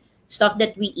 stuff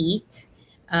that we eat.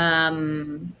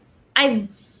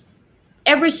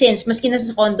 Ever since, maski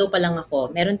nasa condo pa lang ako,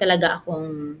 meron talaga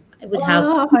akong, I would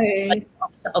have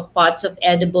pots of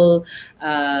edible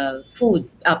food,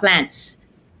 plants.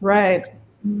 Right.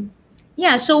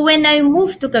 Yeah, so when I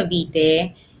moved to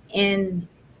Cavite, and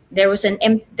there was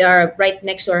right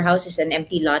next to our house is an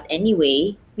empty lot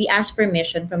anyway, we asked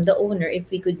permission from the owner if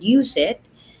we could use it.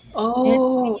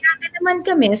 And naman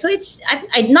kami. So it's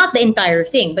not the entire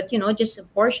thing, but just a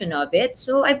portion of it.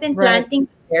 So I've been planting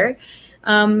there.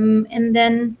 And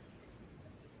then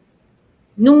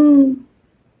nung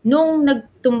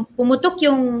pumutok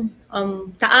yung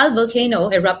Taal volcano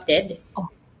erupted,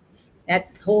 that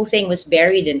whole thing was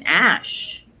buried in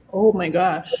ash. Oh my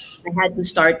gosh. I had to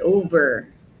start over.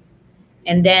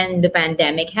 And then the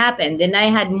pandemic happened. Then I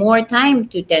had more time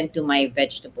to tend to my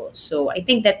vegetables. So I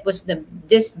think that was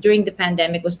during the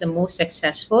pandemic was the most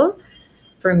successful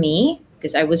for me,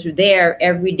 because I was there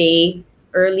every day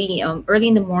early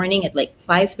in the morning at like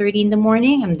 5:30 in the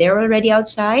morning. I'm there already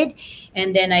outside,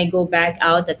 and then I go back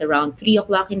out at around 3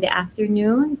 o'clock in the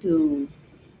afternoon to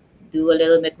do a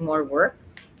little bit more work.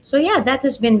 So yeah, that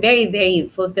has been very, very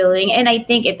fulfilling, and I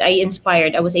think I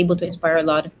was able to inspire a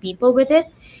lot of people with it,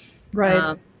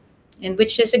 Right. and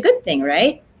which is a good thing,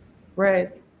 right? Right.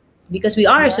 Because we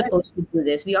are Right. supposed to do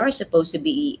this. We are supposed to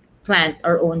plant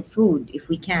our own food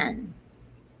if we can.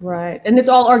 Right. And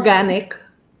it's all organic.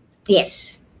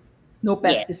 Yes. No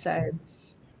Yes.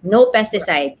 pesticides. No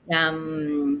pesticide.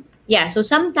 Yeah, so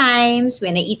sometimes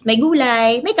when I eat my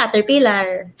gulay, may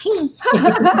caterpillar.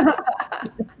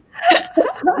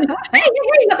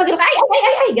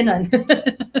 Ay, ganon.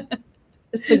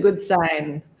 It's a good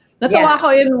sign. Natawa ko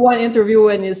in one interview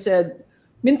when you said,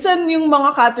 minsan yung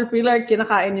mga caterpillar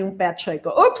kinakain yung pet choy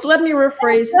ko. Oops, let me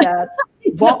rephrase that.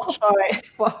 Bok choy.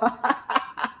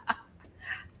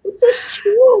 Which is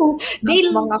true. They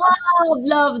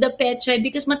love the pet choy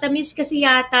because matamis kasi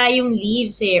yata yung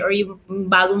leaves or yung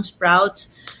bagong sprouts.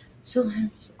 So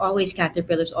always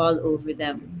caterpillars all over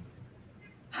them.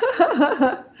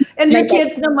 And your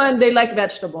kids naman, they like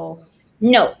vegetables?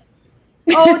 No.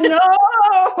 Oh no!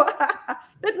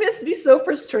 That must be so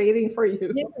frustrating for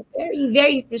you. Yeah, very,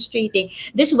 very frustrating.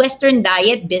 This Western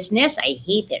diet business, I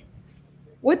hate it.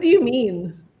 What do you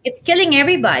mean? It's killing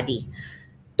everybody.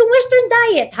 The Western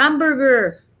diet,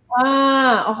 hamburger.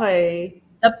 Ah, okay.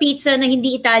 The pizza na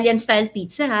hindi Italian style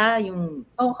pizza, ha? Yung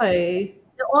okay.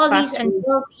 All these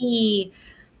unhealthy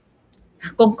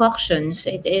concoctions,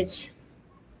 it's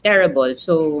terrible.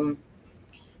 So,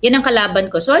 yan ang kalaban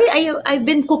ko. So, I've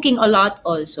been cooking a lot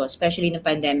also, especially in the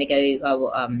pandemic.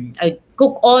 I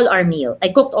cook all our meal. I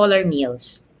cooked all our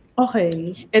meals.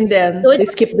 Okay. And then, so they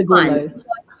skip the gulay.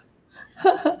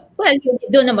 Well,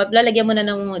 doon naman, lalagyan mo na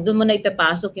doon mo na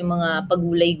ipapasok yung mga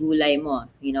pagulay-gulay mo.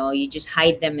 You know, you just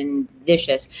hide them in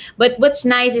dishes. But what's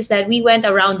nice is that we went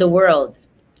around the world.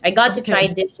 I got to try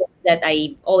dishes that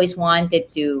I always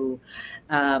wanted to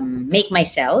make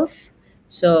myself.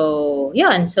 So,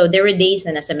 yun. So, there were days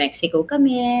na nasa Mexico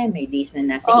kami, may days na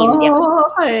nasa India.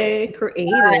 Okay.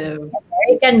 Creative.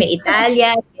 American, may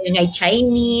Italian, may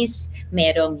Chinese,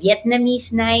 merong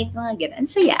Vietnamese night, mga ganun.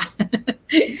 Saya.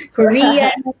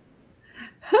 Korean.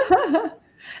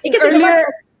 Kasi earlier,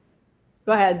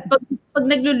 go ahead. Pag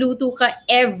nagluluto ka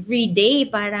every day,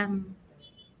 parang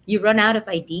you run out of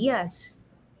ideas.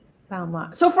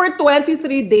 Tama. So for 23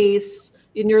 days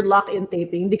in your lock-in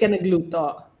taping, hindi ka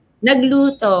nagluto?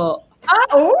 Nagluto.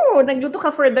 Nagluto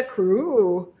ka for the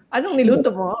crew. Anong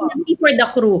niluto mo? Hindi for the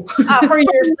crew. For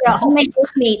yourself. My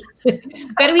mates.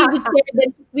 Pero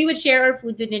we would share our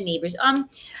food to the neighbors.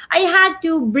 I had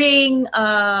to bring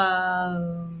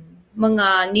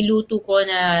mga niluto ko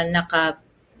na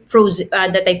naka-froze,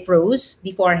 that I froze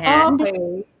beforehand.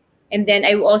 Okay. And then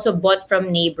I also bought from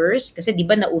neighbors. Kasi di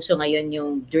ba nauso ngayon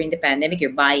yung during the pandemic,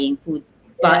 you're buying food.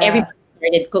 Yeah. Everybody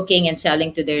started cooking and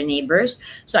selling to their neighbors.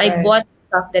 So I bought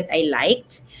stuff that I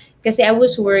liked. Kasi I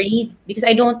was worried because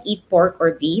I don't eat pork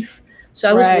or beef. So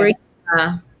I was worried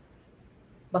na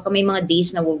baka may mga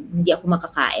days na hindi ako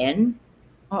makakain.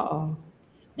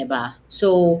 Diba?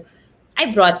 So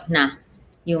I brought na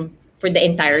yung for the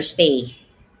entire stay.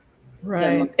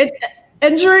 Right.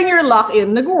 And during your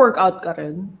lock-in, nag-workout ka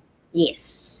rin?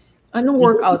 Yes. Anong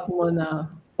workout mo na?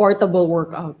 Portable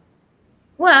workout?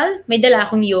 Well, may dala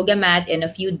akong yoga mat and a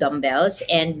few dumbbells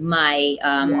and my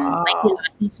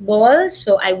Pilates ball.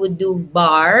 So I would do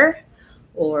bar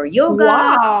or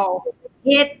yoga,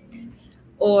 HIIT,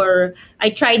 or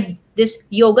I tried this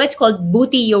yoga. It's called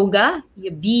booty yoga,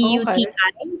 BUTI.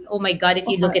 Oh my God, if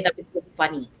you look it up, it's so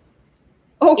funny.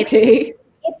 Okay.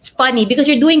 It's funny because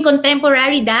you're doing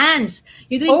contemporary dance.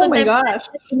 You're doing contemporary dance.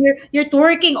 You're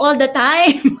twerking all the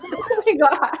time. Oh my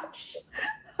gosh.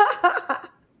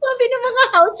 Sabi ng mga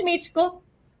housemates ko,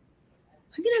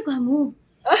 ang ginagawa mo?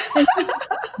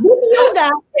 Booty yoga.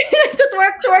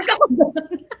 Twerk ako doon.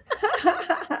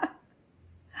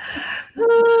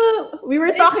 We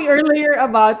were talking earlier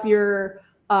about your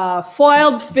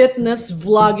foiled fitness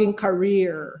vlogging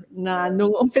career na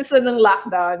nung umpisa ng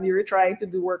lockdown, you were trying to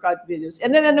do workout videos.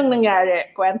 And then anong nangyari?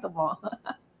 Kwento mo.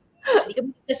 Hindi ka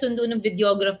magkasundo ng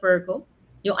videographer ko,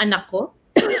 yung anak ko.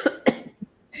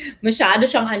 Masyado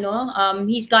siyang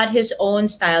he's got his own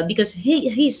style because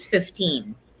he's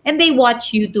 15 and they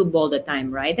watch YouTube all the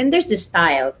time, right? And there's this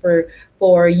style for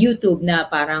YouTube na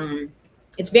parang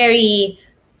it's very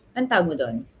Ang tawag mo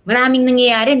doon? Maraming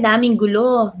nangyayari, daming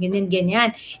gulo,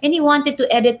 ganyan. And he wanted to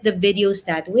edit the videos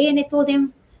that way. And I told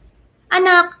him,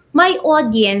 anak, my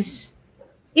audience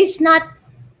is not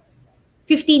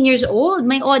 15 years old.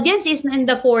 My audience is in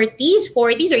the 40s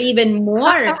or even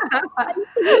more.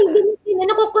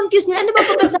 Nako-confuse nila. Ano ba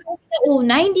pabasahin na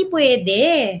una? Hindi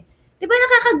pwede. Di ba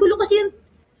nakakagulo kasi yung,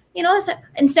 you know,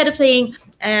 instead of saying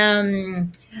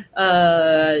 20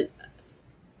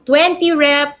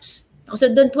 reps, so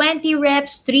doon 20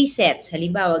 reps, 3 sets.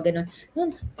 Halimbawa, gano'n.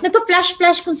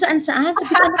 Nagpa-flash-flash kung saan-saan.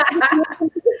 Sabi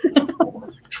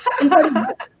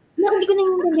ko, hindi ko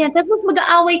nangyayon. Tapos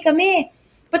mag-aaway kami.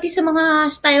 Pati sa mga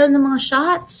style ng mga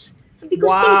shots. Sabi ko,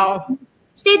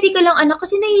 steady ka lang, anak,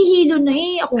 kasi nahihilo na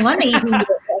eh. Ako nga, nahihilo.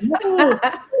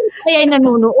 Kaya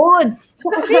nanonood.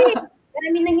 So, kasi,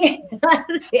 marami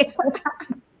nangyayari.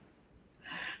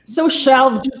 So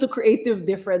shelved due to creative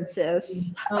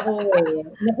differences. Oo.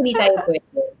 Hindi tayo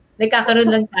pwede.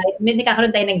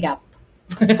 Nagkakaroon tayo ng gap.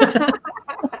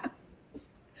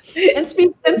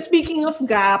 And speaking of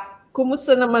gap,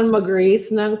 kumusta naman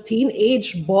mag-raise ng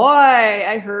teenage boy?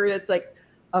 I heard it's like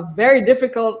a very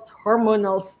difficult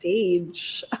hormonal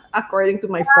stage, according to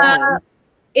my friends.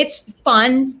 It's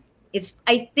fun.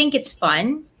 I think it's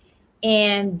fun.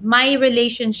 And my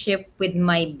relationship with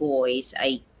my boys,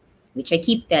 which I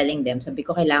keep telling them, sabi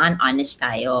ko, kailangan honest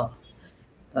tayo.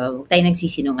 Huwag tayo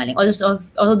nagsisinungaling.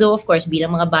 Although, of course,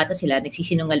 bilang mga bata sila,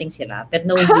 nagsisinungaling sila. Pero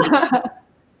no,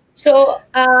 so,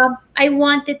 I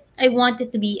wanted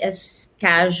to be as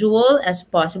casual as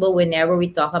possible whenever we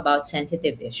talk about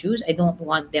sensitive issues. I don't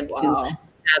want them to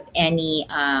have any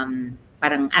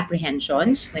parang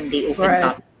apprehensions when they open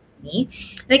up to me.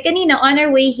 Like kanina, on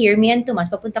our way here, me and Tomas,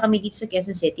 papunta kami dito sa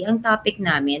Quezon City. Ang topic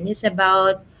namin is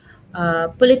about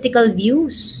political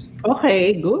views.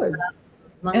 Okay, good.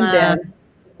 And then,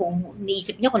 kung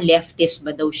niisip niya kung leftist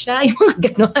ba daw siya, yung mga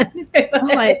ganon.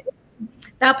 Okay.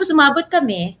 Tapos umabot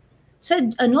kami sa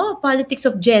politics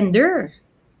of gender.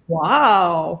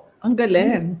 Wow, ang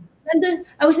galing. Nandun,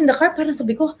 I was in the car, parang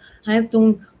sabi ko, hayop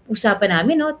tong usapan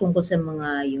namin, tungkol sa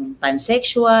mga yung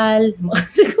pansexual.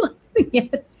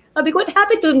 Sabi ko, what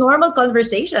happened to normal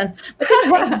conversations?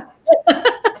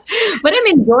 But I'm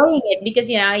enjoying it because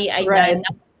I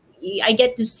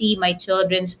get to see my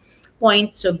children's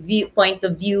point of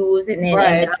views and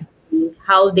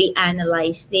how they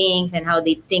analyze things and how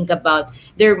they think about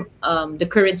their the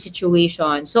current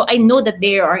situation. So I know that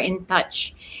they are in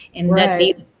touch and that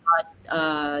they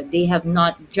have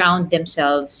not drowned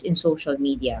themselves in social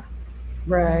media.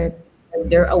 Right.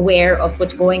 They're aware of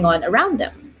what's going on around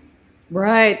them.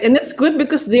 Right. And it's good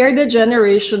because they're the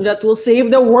generation that will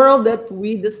save the world that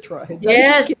we destroyed.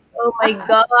 Yes. Oh my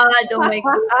God. Oh my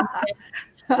God.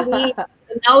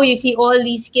 Now you see all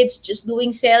these kids just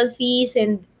doing selfies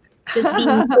and just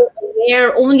being so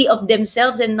aware only of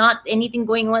themselves and not anything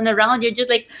going on around. You're just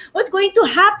like, what's going to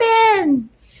happen?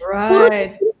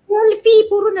 Right. Puro selfie.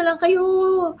 Puro na lang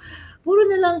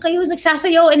kayo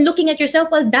nagsasayaw and looking at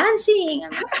yourself while dancing.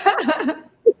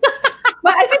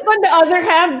 But I think on the other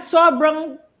hand,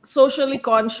 sobrang socially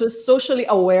conscious, socially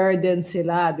aware din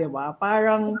sila, di ba?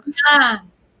 Parang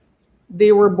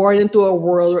they were born into a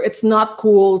world where it's not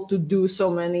cool to do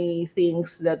so many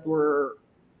things that were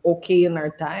okay in our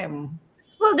time.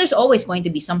 Well, there's always going to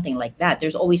be something like that.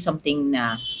 There's always something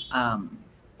na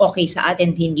okay sa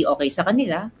atin, hindi okay sa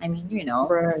kanila. I mean, you know.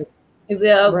 Right.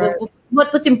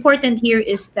 What's important here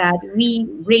is that we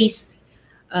raise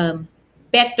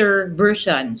better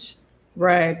versions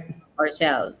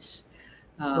ourselves.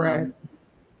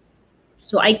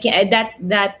 So I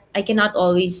cannot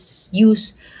always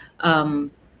use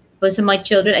but my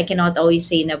children, I cannot always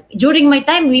say na during my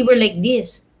time we were like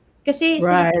this. Kasi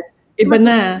iba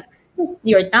na.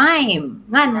 Your time.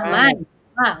 Nga naman.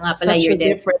 Nga pala Such your a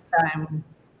different time.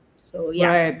 So yeah.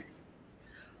 Right.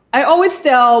 I always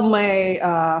tell my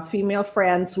female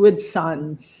friends with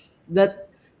sons that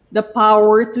the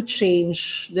power to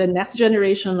change the next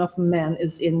generation of men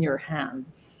is in your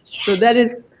hands. Yes. So that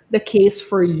is the case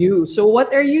for you. So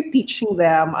what are you teaching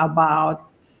them about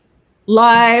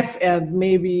life and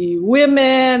maybe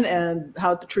women and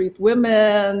how to treat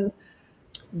women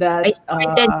that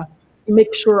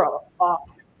make sure of?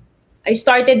 I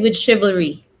started with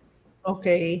chivalry.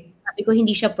 Okay. Sabi ko,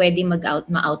 hindi siya pwede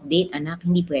ma-outdate, anak.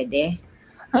 Hindi pwede.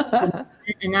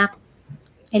 Anak,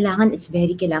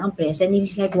 kailangan present. And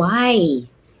he's like, why?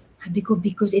 Sabi ko,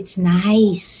 because it's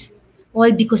nice.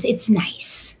 All because it's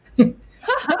nice.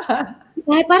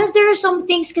 Parang there are some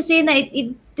things kasi na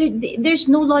there's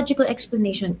no logical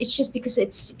explanation. It's just because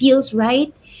it feels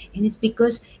right and it's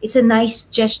because it's a nice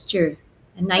gesture,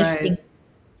 a nice thing.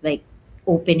 Like,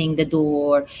 opening the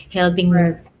door, helping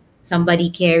somebody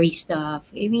carry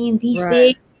stuff. I mean, these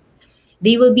days,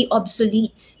 they will be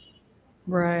obsolete.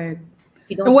 Right.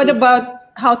 And what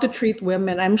about how to treat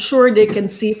women? I'm sure they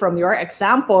can see from your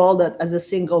example that as a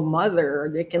single mother,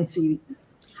 they can see.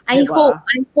 I'm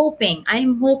hoping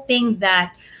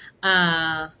that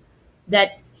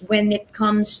that when it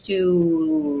comes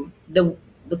to the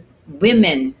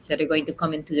women that are going to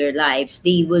come into their lives,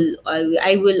 they will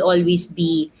I will always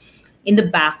be in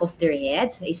the back of their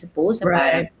heads, I suppose.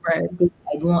 Right. I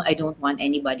don't want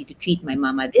anybody to treat my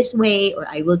mama this way, or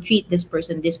I will treat this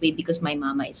person this way because my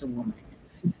mama is a woman,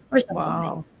 or something.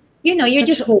 Wow. Like, you're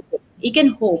just hoping. You can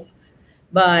hope,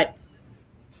 but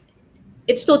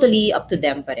it's totally up to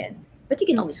them pa rin. But you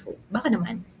can always hope. Baka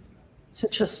naman.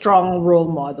 Such a strong role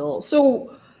model. So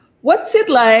what's it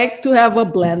like to have a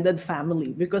blended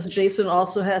family? Because Jason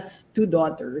also has 2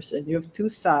 daughters and you have 2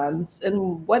 sons.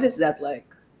 And what is that like?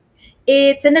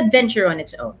 It's an adventure on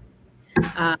its own.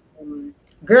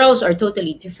 Girls are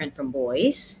totally different from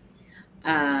boys.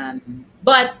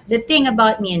 But the thing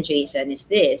about me and Jason is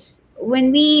this.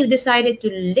 When we decided to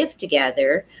live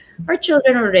together, our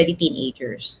children are already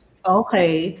teenagers.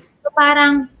 Okay. So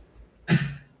parang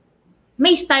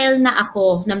may style na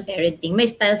ako ng parenting. May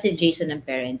style si Jason ng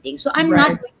parenting. So I'm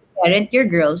not going to parent your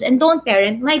girls and don't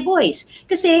parent my boys.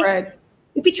 Kasi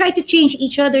if we try to change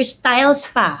each other's styles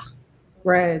pa,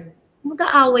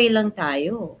 mag-aaway lang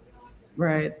tayo.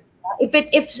 Right.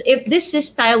 If this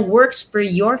style works for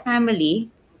your family,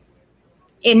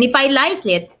 and if I like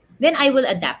it, then I will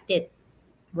adapt it.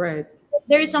 Right.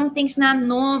 There are some things na,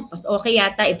 no, okay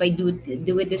yata if I do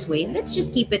it this way. Let's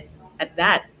just keep it at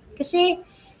that. Kasi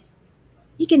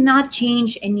you cannot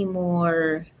change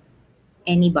anymore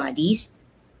anybody's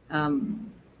parang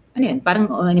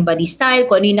anybody's style,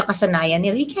 kung ano yung nakasanayan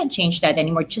nila. You can't change that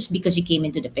anymore just because you came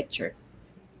into the picture.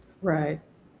 Right.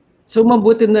 So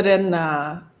mabuti na rin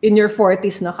na in your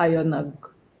 40s na kayo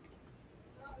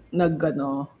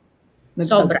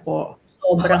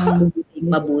sobrang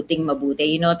mabuting.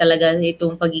 You know, talaga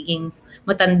itong pagiging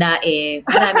matanda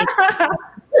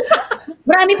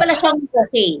marami pala siyang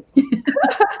okay.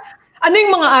 Ano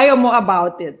yung mga ayaw mo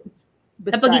about it?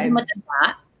 Sa pagiging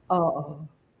matanda? Oo.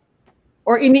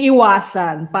 Or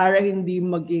iniiwasan para hindi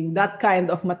maging that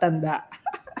kind of matanda?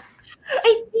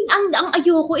 I think ang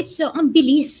ayoko, it's ang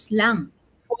bilis lang.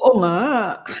 Oo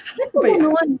nga.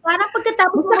 Parang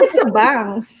pagkatapos masakit sa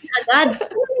bangs. Agad.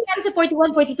 Ano sa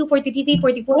 41, 42, 43,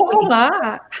 44, 45. Oo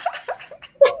nga.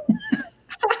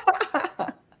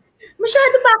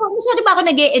 Masyado ba ako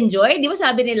nag-e-enjoy? Di ba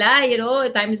sabi nila, you know,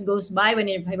 time goes by when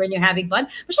you're having fun.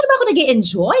 Masyado ba ako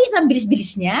nag-e-enjoy? Ang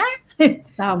bilis-bilis niya.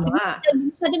 Tama.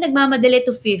 Masyado nagmamadali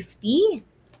to 50.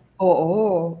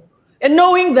 Oo. And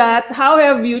knowing that, how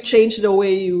have you changed the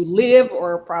way you live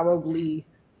or probably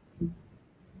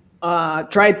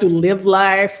try to live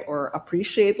life or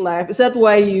appreciate life? Is that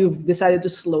why you've decided to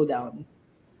slow down?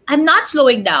 I'm not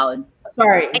slowing down.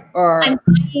 Sorry. I'm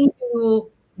trying to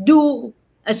do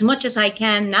as much as I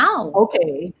can now.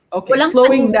 Okay.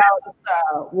 Slowing down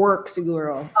sa work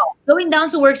siguro. Slowing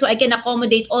down sa work so I can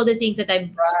accommodate all the things that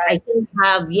I still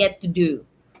have yet to do.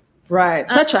 Right.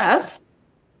 Such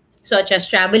as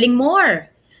traveling more.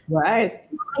 Right.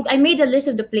 I made a list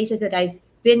of the places that I've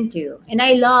been to, and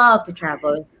I love to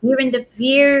travel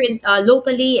here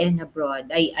locally and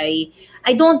abroad. I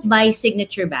don't buy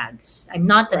signature bags. I'm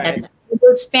not that. I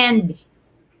will spend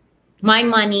my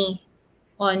money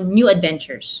on new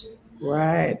adventures.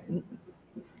 Right.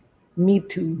 Me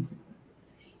too.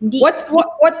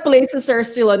 What places are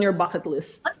still on your bucket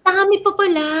list? Ang dami pa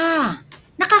pala.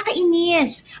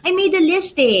 Nakakainis. I made a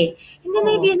list and then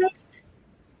I realized,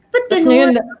 but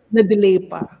ngayon na-delay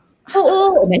pa.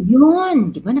 Oo,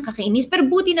 yun. Di ba nakakainis? Pero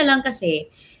buti na lang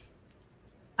kasi,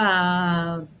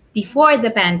 before the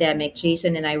pandemic,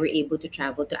 Jason and I were able to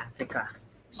travel to Africa.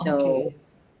 So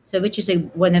which is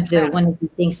one of the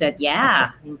things that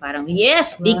yung parang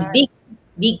yes, big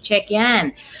check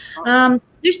yan.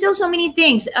 There's still so many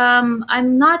things. I'm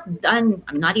not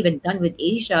even done with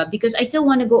Asia because I still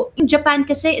want to go. In Japan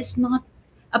kasi it's not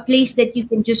a place that you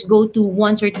can just go to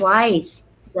once or twice.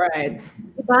 Right.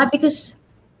 Diba? Because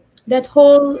that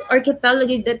whole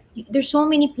archipelago, that there's so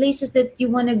many places that you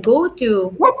want to go to.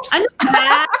 Whoops. Ano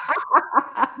ba?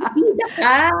 Bida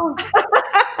ka.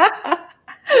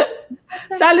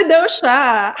 Sali daw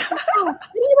siya.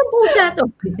 Hindi naman pusa to.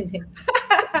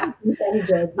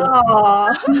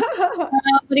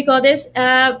 What do you call this?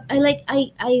 I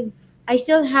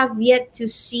still have yet to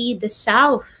see the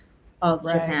south of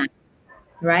Japan.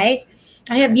 Right?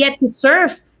 I have yet to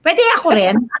surf. Pwede ako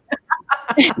rin.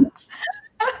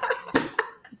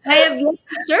 I have yet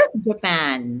to surf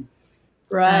Japan.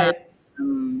 Right.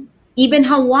 Even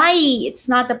Hawaii, it's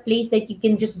not a place that you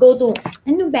can just go to.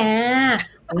 Ano ba?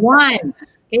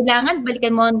 Once. Kailangan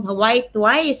balikan mo ang Hawaii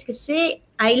twice kasi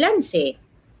islands eh.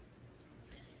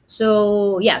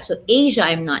 So, yeah. So, Asia,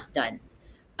 I'm not done.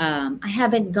 I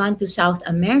haven't gone to South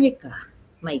America.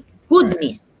 My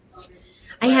goodness.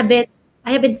 I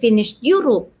haven't finished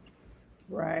Europe.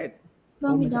 Right.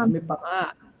 Dami-dami pa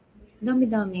nga.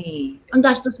 Dami-dami. Ang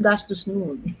gastos-gastos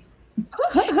nun.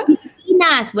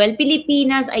 Pilipinas. Well,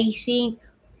 Pilipinas, I think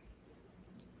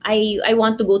I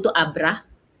want to go to Abra.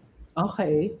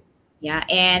 Okay. Yeah,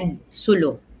 and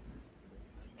Sulu.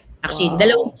 Actually, Wow.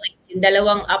 dalawang points. Yung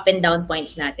dalawang up and down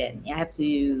points natin. You have to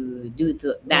do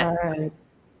that. Right.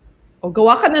 O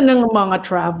gawa ka na ng mga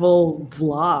travel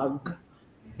vlog.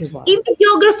 Diba? Yung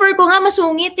videographer ko nga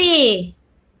masungit eh.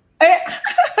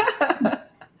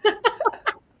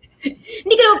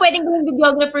 Hindi ka naman pwedeng gawing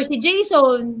videographer si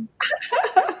Jason.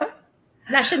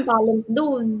 Wala siyang talent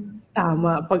doon.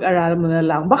 Tama, pag-aralan mo na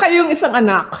lang. Baka yung isang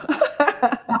anak.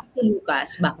 Si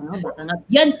Lucas, baka nga.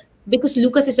 Yan, because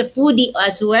Lucas is a foodie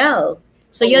as well.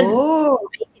 So yun,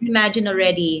 I can imagine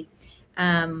already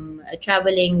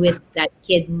traveling with that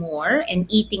kid more and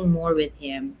eating more with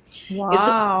him.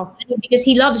 Wow. Because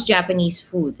he loves Japanese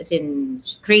food, as in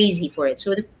crazy for it.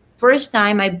 So the first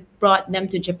time I brought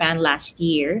them to Japan last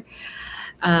year,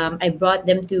 I brought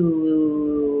them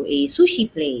to a sushi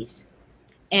place.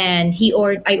 And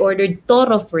I ordered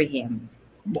toro for him.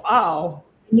 Wow.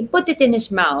 And he put it in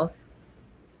his mouth.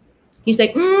 He's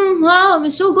like, wow,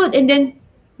 it's so good. And then,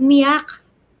 umiyak.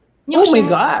 Oh my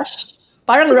gosh.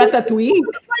 Parang ratatouille.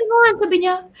 Sabi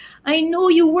niya, I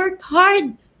know you worked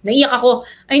hard. Naiyak ako.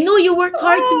 I know you worked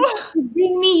hard to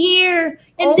bring me here.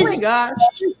 And my gosh.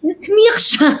 Umiyak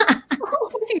siya.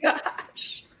 Oh my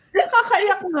gosh.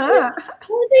 Nakakaiyak nga.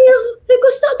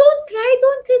 Because don't cry.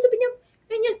 Sabi niya,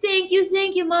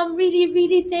 thank you, mom. Really,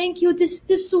 really, thank you. This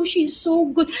sushi is so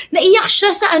good. Naiyak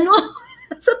siya sa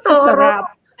sa toro.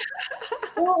 Sarap.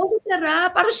 Oo, sa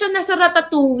sarap. Parang siya nasa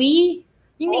ratatouille.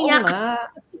 Yung naiyak.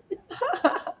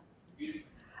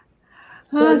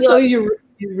 So you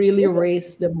really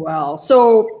raised them well.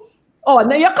 So,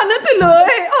 naiyak ka na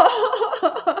tuloy.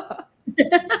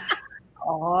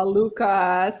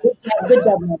 Lucas. Good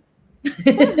job.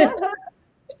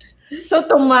 So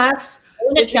Tomas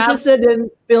is interested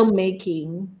in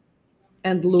filmmaking,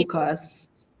 and Lucas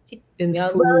in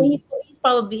food.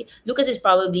 Well, Lucas is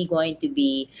probably going to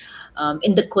be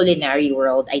in the culinary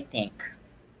world, I think.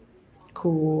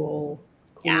 Cool.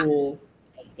 Yeah.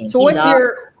 So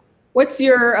what's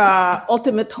your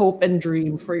ultimate hope and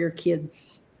dream for your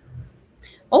kids?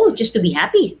 Oh, just to be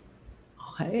happy.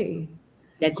 Okay.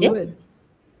 That's good. It.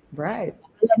 Right.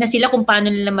 Wala na sila kung paano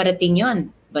nila marating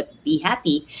yon, but be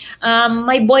happy.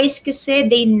 My boys kasi,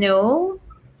 they know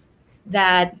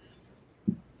that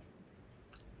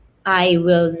I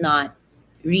will not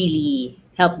really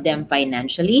help them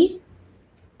financially.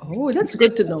 Oh, that's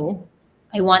good to know.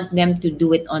 I want them to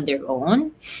do it on their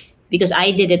own because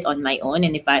I did it on my own.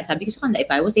 And if I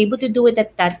was able to do it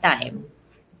at that time,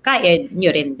 kaya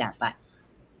nyo rin dapat.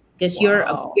 Because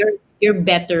you're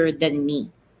better than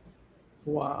me.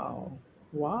 Wow.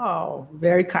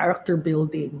 Very character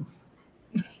building.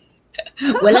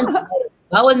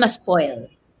 Bawal ma-spoil.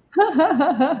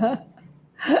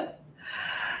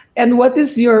 And what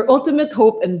is your ultimate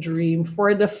hope and dream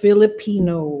for the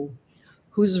Filipino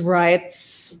whose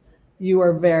rights you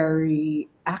are very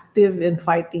active in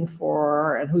fighting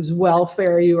for and whose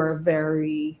welfare you are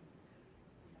very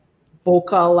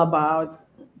vocal about?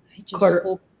 I just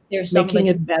hope there's making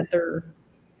it better.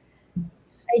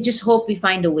 I just hope we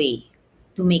find a way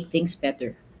to make things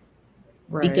better.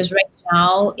 Right. Because right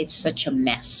now, it's such a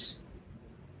mess.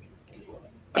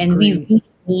 And we really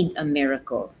need a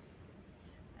miracle.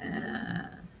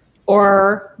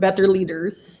 Or better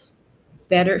leaders.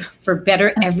 Better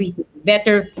everything.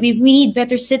 We need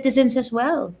better citizens as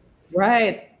well.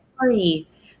 Right. Sorry.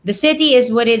 The city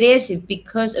is what it is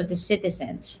because of the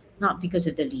citizens, not because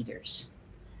of the leaders.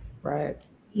 Right.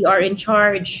 We are in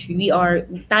charge.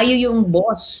 Tayo yung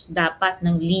boss dapat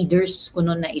ng leaders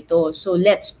kuno na ito. So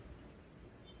let's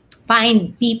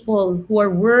find people who are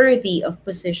worthy of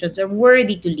positions, are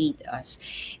worthy to lead us.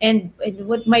 And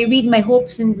what my hope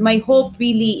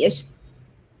really is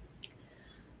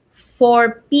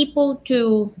for people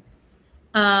to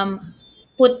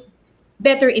put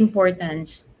better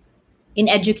importance in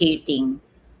educating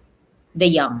the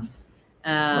young.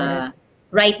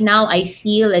 Right now, I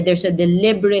feel that there's a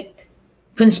deliberate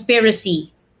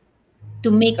conspiracy to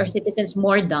make our citizens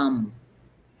more dumb.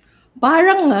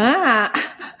 Parang nga.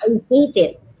 I hate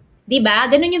it. Diba?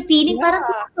 Ganun yung feeling. Parang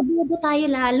kabobo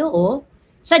tayo lalo, oh.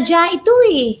 Sadya ito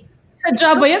eh.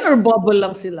 Sadya ba yan or bubble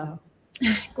lang sila?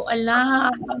 Ko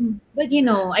alam. But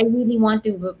I really want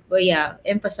to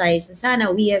emphasize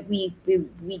sana we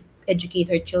educate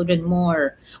our children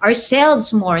more,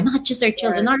 ourselves more, not just our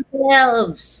children,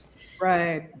 ourselves.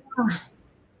 Right.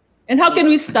 And how can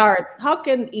we start? How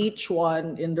can each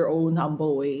one in their own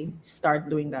humble way start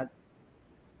doing that?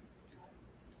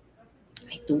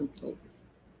 I don't know.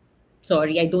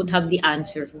 Sorry, I don't have the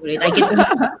answer for it. I can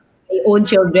my own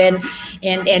children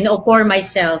and for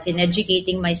myself in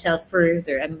educating myself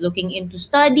further. I'm looking into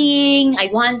studying. I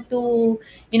want to,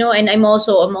 and I'm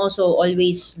also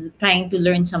always trying to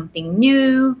learn something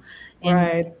new. And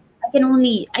right. I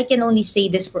can only say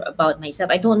this about myself.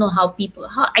 I don't know how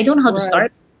I don't know how to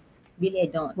start. Really, I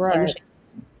don't. Right.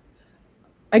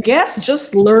 I guess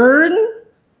just learn,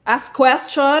 ask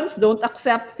questions, don't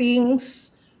accept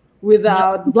things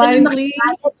without blindly.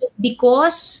 Just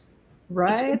because.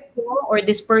 Right. Uso, or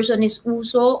this person is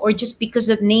Uso, or just because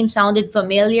the name sounded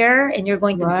familiar and you're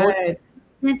going to vote.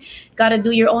 Gotta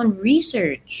do your own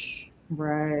research.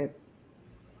 Right.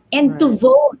 And to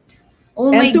vote. Oh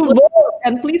my God. Vote.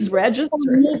 And please register.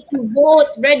 You need to vote.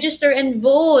 Register and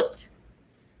vote.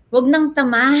 Wag nang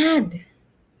tamad.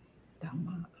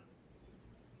 Tama.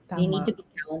 They need to be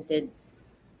counted.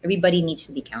 Everybody needs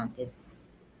to be counted.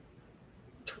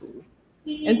 True.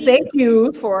 And thank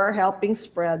you for helping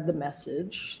spread the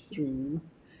message through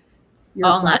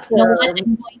your platform.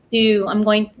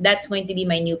 That's going to be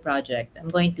my new project. I'm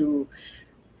going to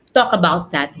talk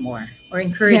about that more or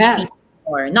encourage people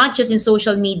more, not just in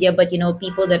social media, but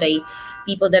people that I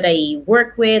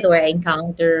work with or I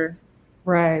encounter.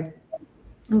 Right.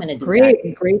 I'm gonna do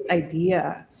that. Great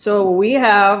idea. So we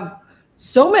have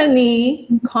so many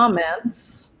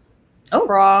comments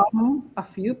from a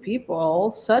few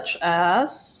people, such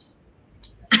as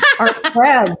our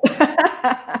friend.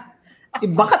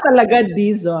 Iba ka talaga,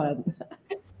 Dizon.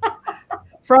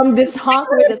 From this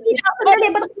honk with a... I'm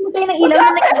going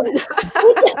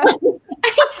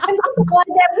to call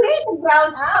them. Wait,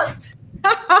 brown out.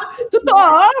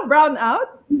 Totoo? Brown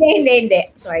out?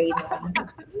 Hindi. Sorry. I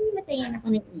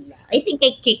think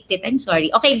I kicked it. I'm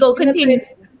sorry. Okay, go. Continue.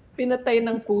 Pinatay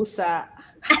ng pusa.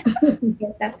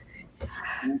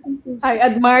 I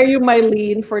admire you,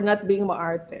 Mylene, for not being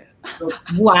maarte.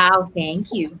 Wow, thank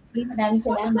you. Maraming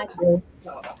salamat.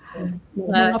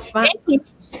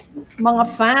 Mga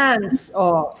fans.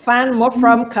 Fan mo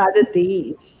from Kada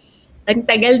Days. Ang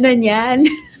tagal na niyan.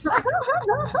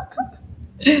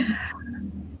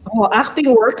 Acting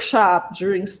workshop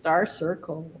during Star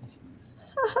Circle.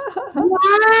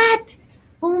 What?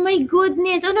 Oh my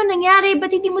goodness. Ano nangyari?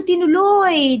 Ba't hindi mo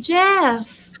tinuloy,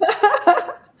 Jeff?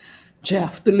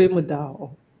 Jeff, tuloy mo daw.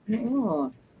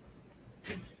 Oo.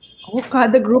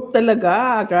 Kada group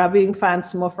talaga. Grabe yung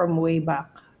fans mo from way back.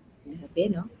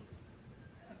 Grabe, no?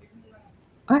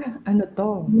 Ay, ano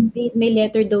to? May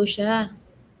letter daw siya.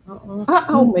 Oo.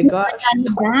 Oh my gosh.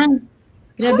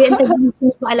 Grabe, ang tagal mo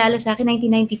paalala sa akin,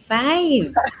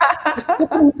 1995.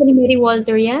 Ito ni Mary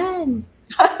Walter yan.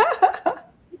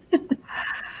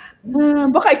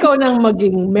 Baka ikaw nang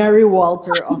maging Mary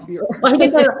Walter of your...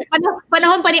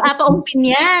 Panahon pa ni Apa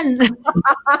Ongpin yan.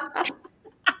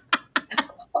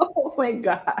 Oh my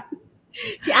God.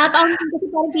 Si Apa Ongpin kasi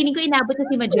parang feeling ko inabot na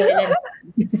si Magellan.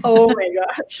 Oh my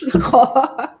gosh.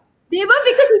 Diba?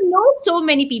 Because he knows so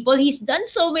many people. He's done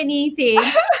so many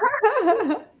things.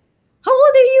 How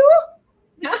old are you?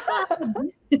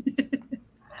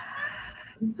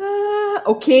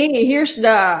 Okay, here's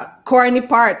the corny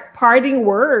part. Parting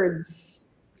words.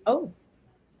 Oh,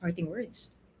 parting words.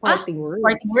 Parting words.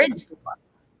 Parting words.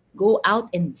 Go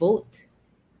out and vote.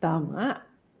 Tama.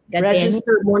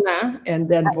 Register muna and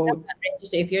then vote.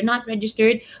 If you're not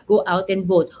registered, go out and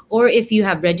vote. Or if you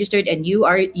have registered and you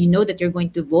know that you're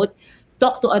going to vote,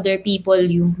 talk to other people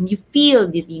you feel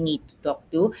that you need to talk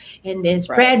to, and then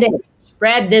spread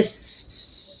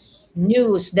this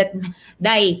news that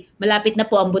malapit na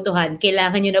po ang botohan,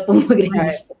 kailangan nyo na pong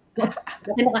mag-register. Baka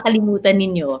nakakalimutan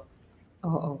ninyo.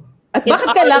 Oo. At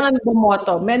bakit kailangan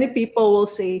bumoto? Many people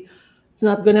will say, it's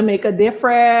not gonna make a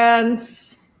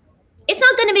difference. It's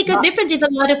not gonna make a difference if a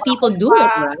lot of people do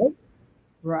it, right?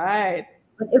 Right.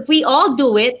 But if we all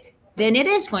do it, then it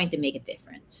is going to make a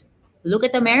difference. Look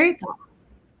at America.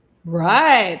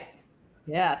 Right.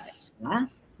 Yes.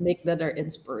 Make that our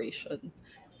inspiration.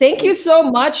 Thank you so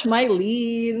much,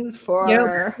 Mylene,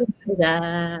 for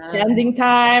spending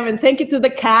time. And thank you to the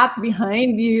cat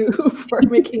behind you for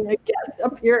making a guest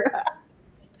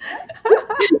appearance.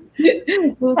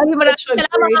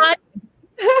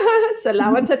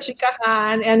 Salamat sa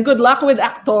chikahan. And good luck with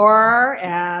Actor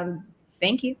and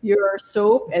thank you. Your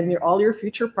soap and all your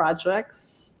future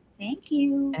projects. Thank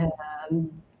you.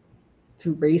 And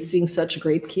to raising such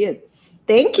great kids.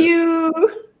 Thank you.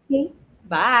 Okay.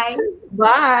 Bye.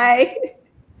 Bye.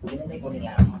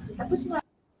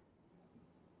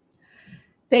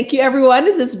 Thank you, everyone.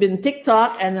 This has been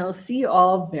TikTok, and I'll see you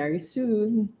all very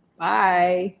soon.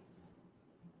 Bye.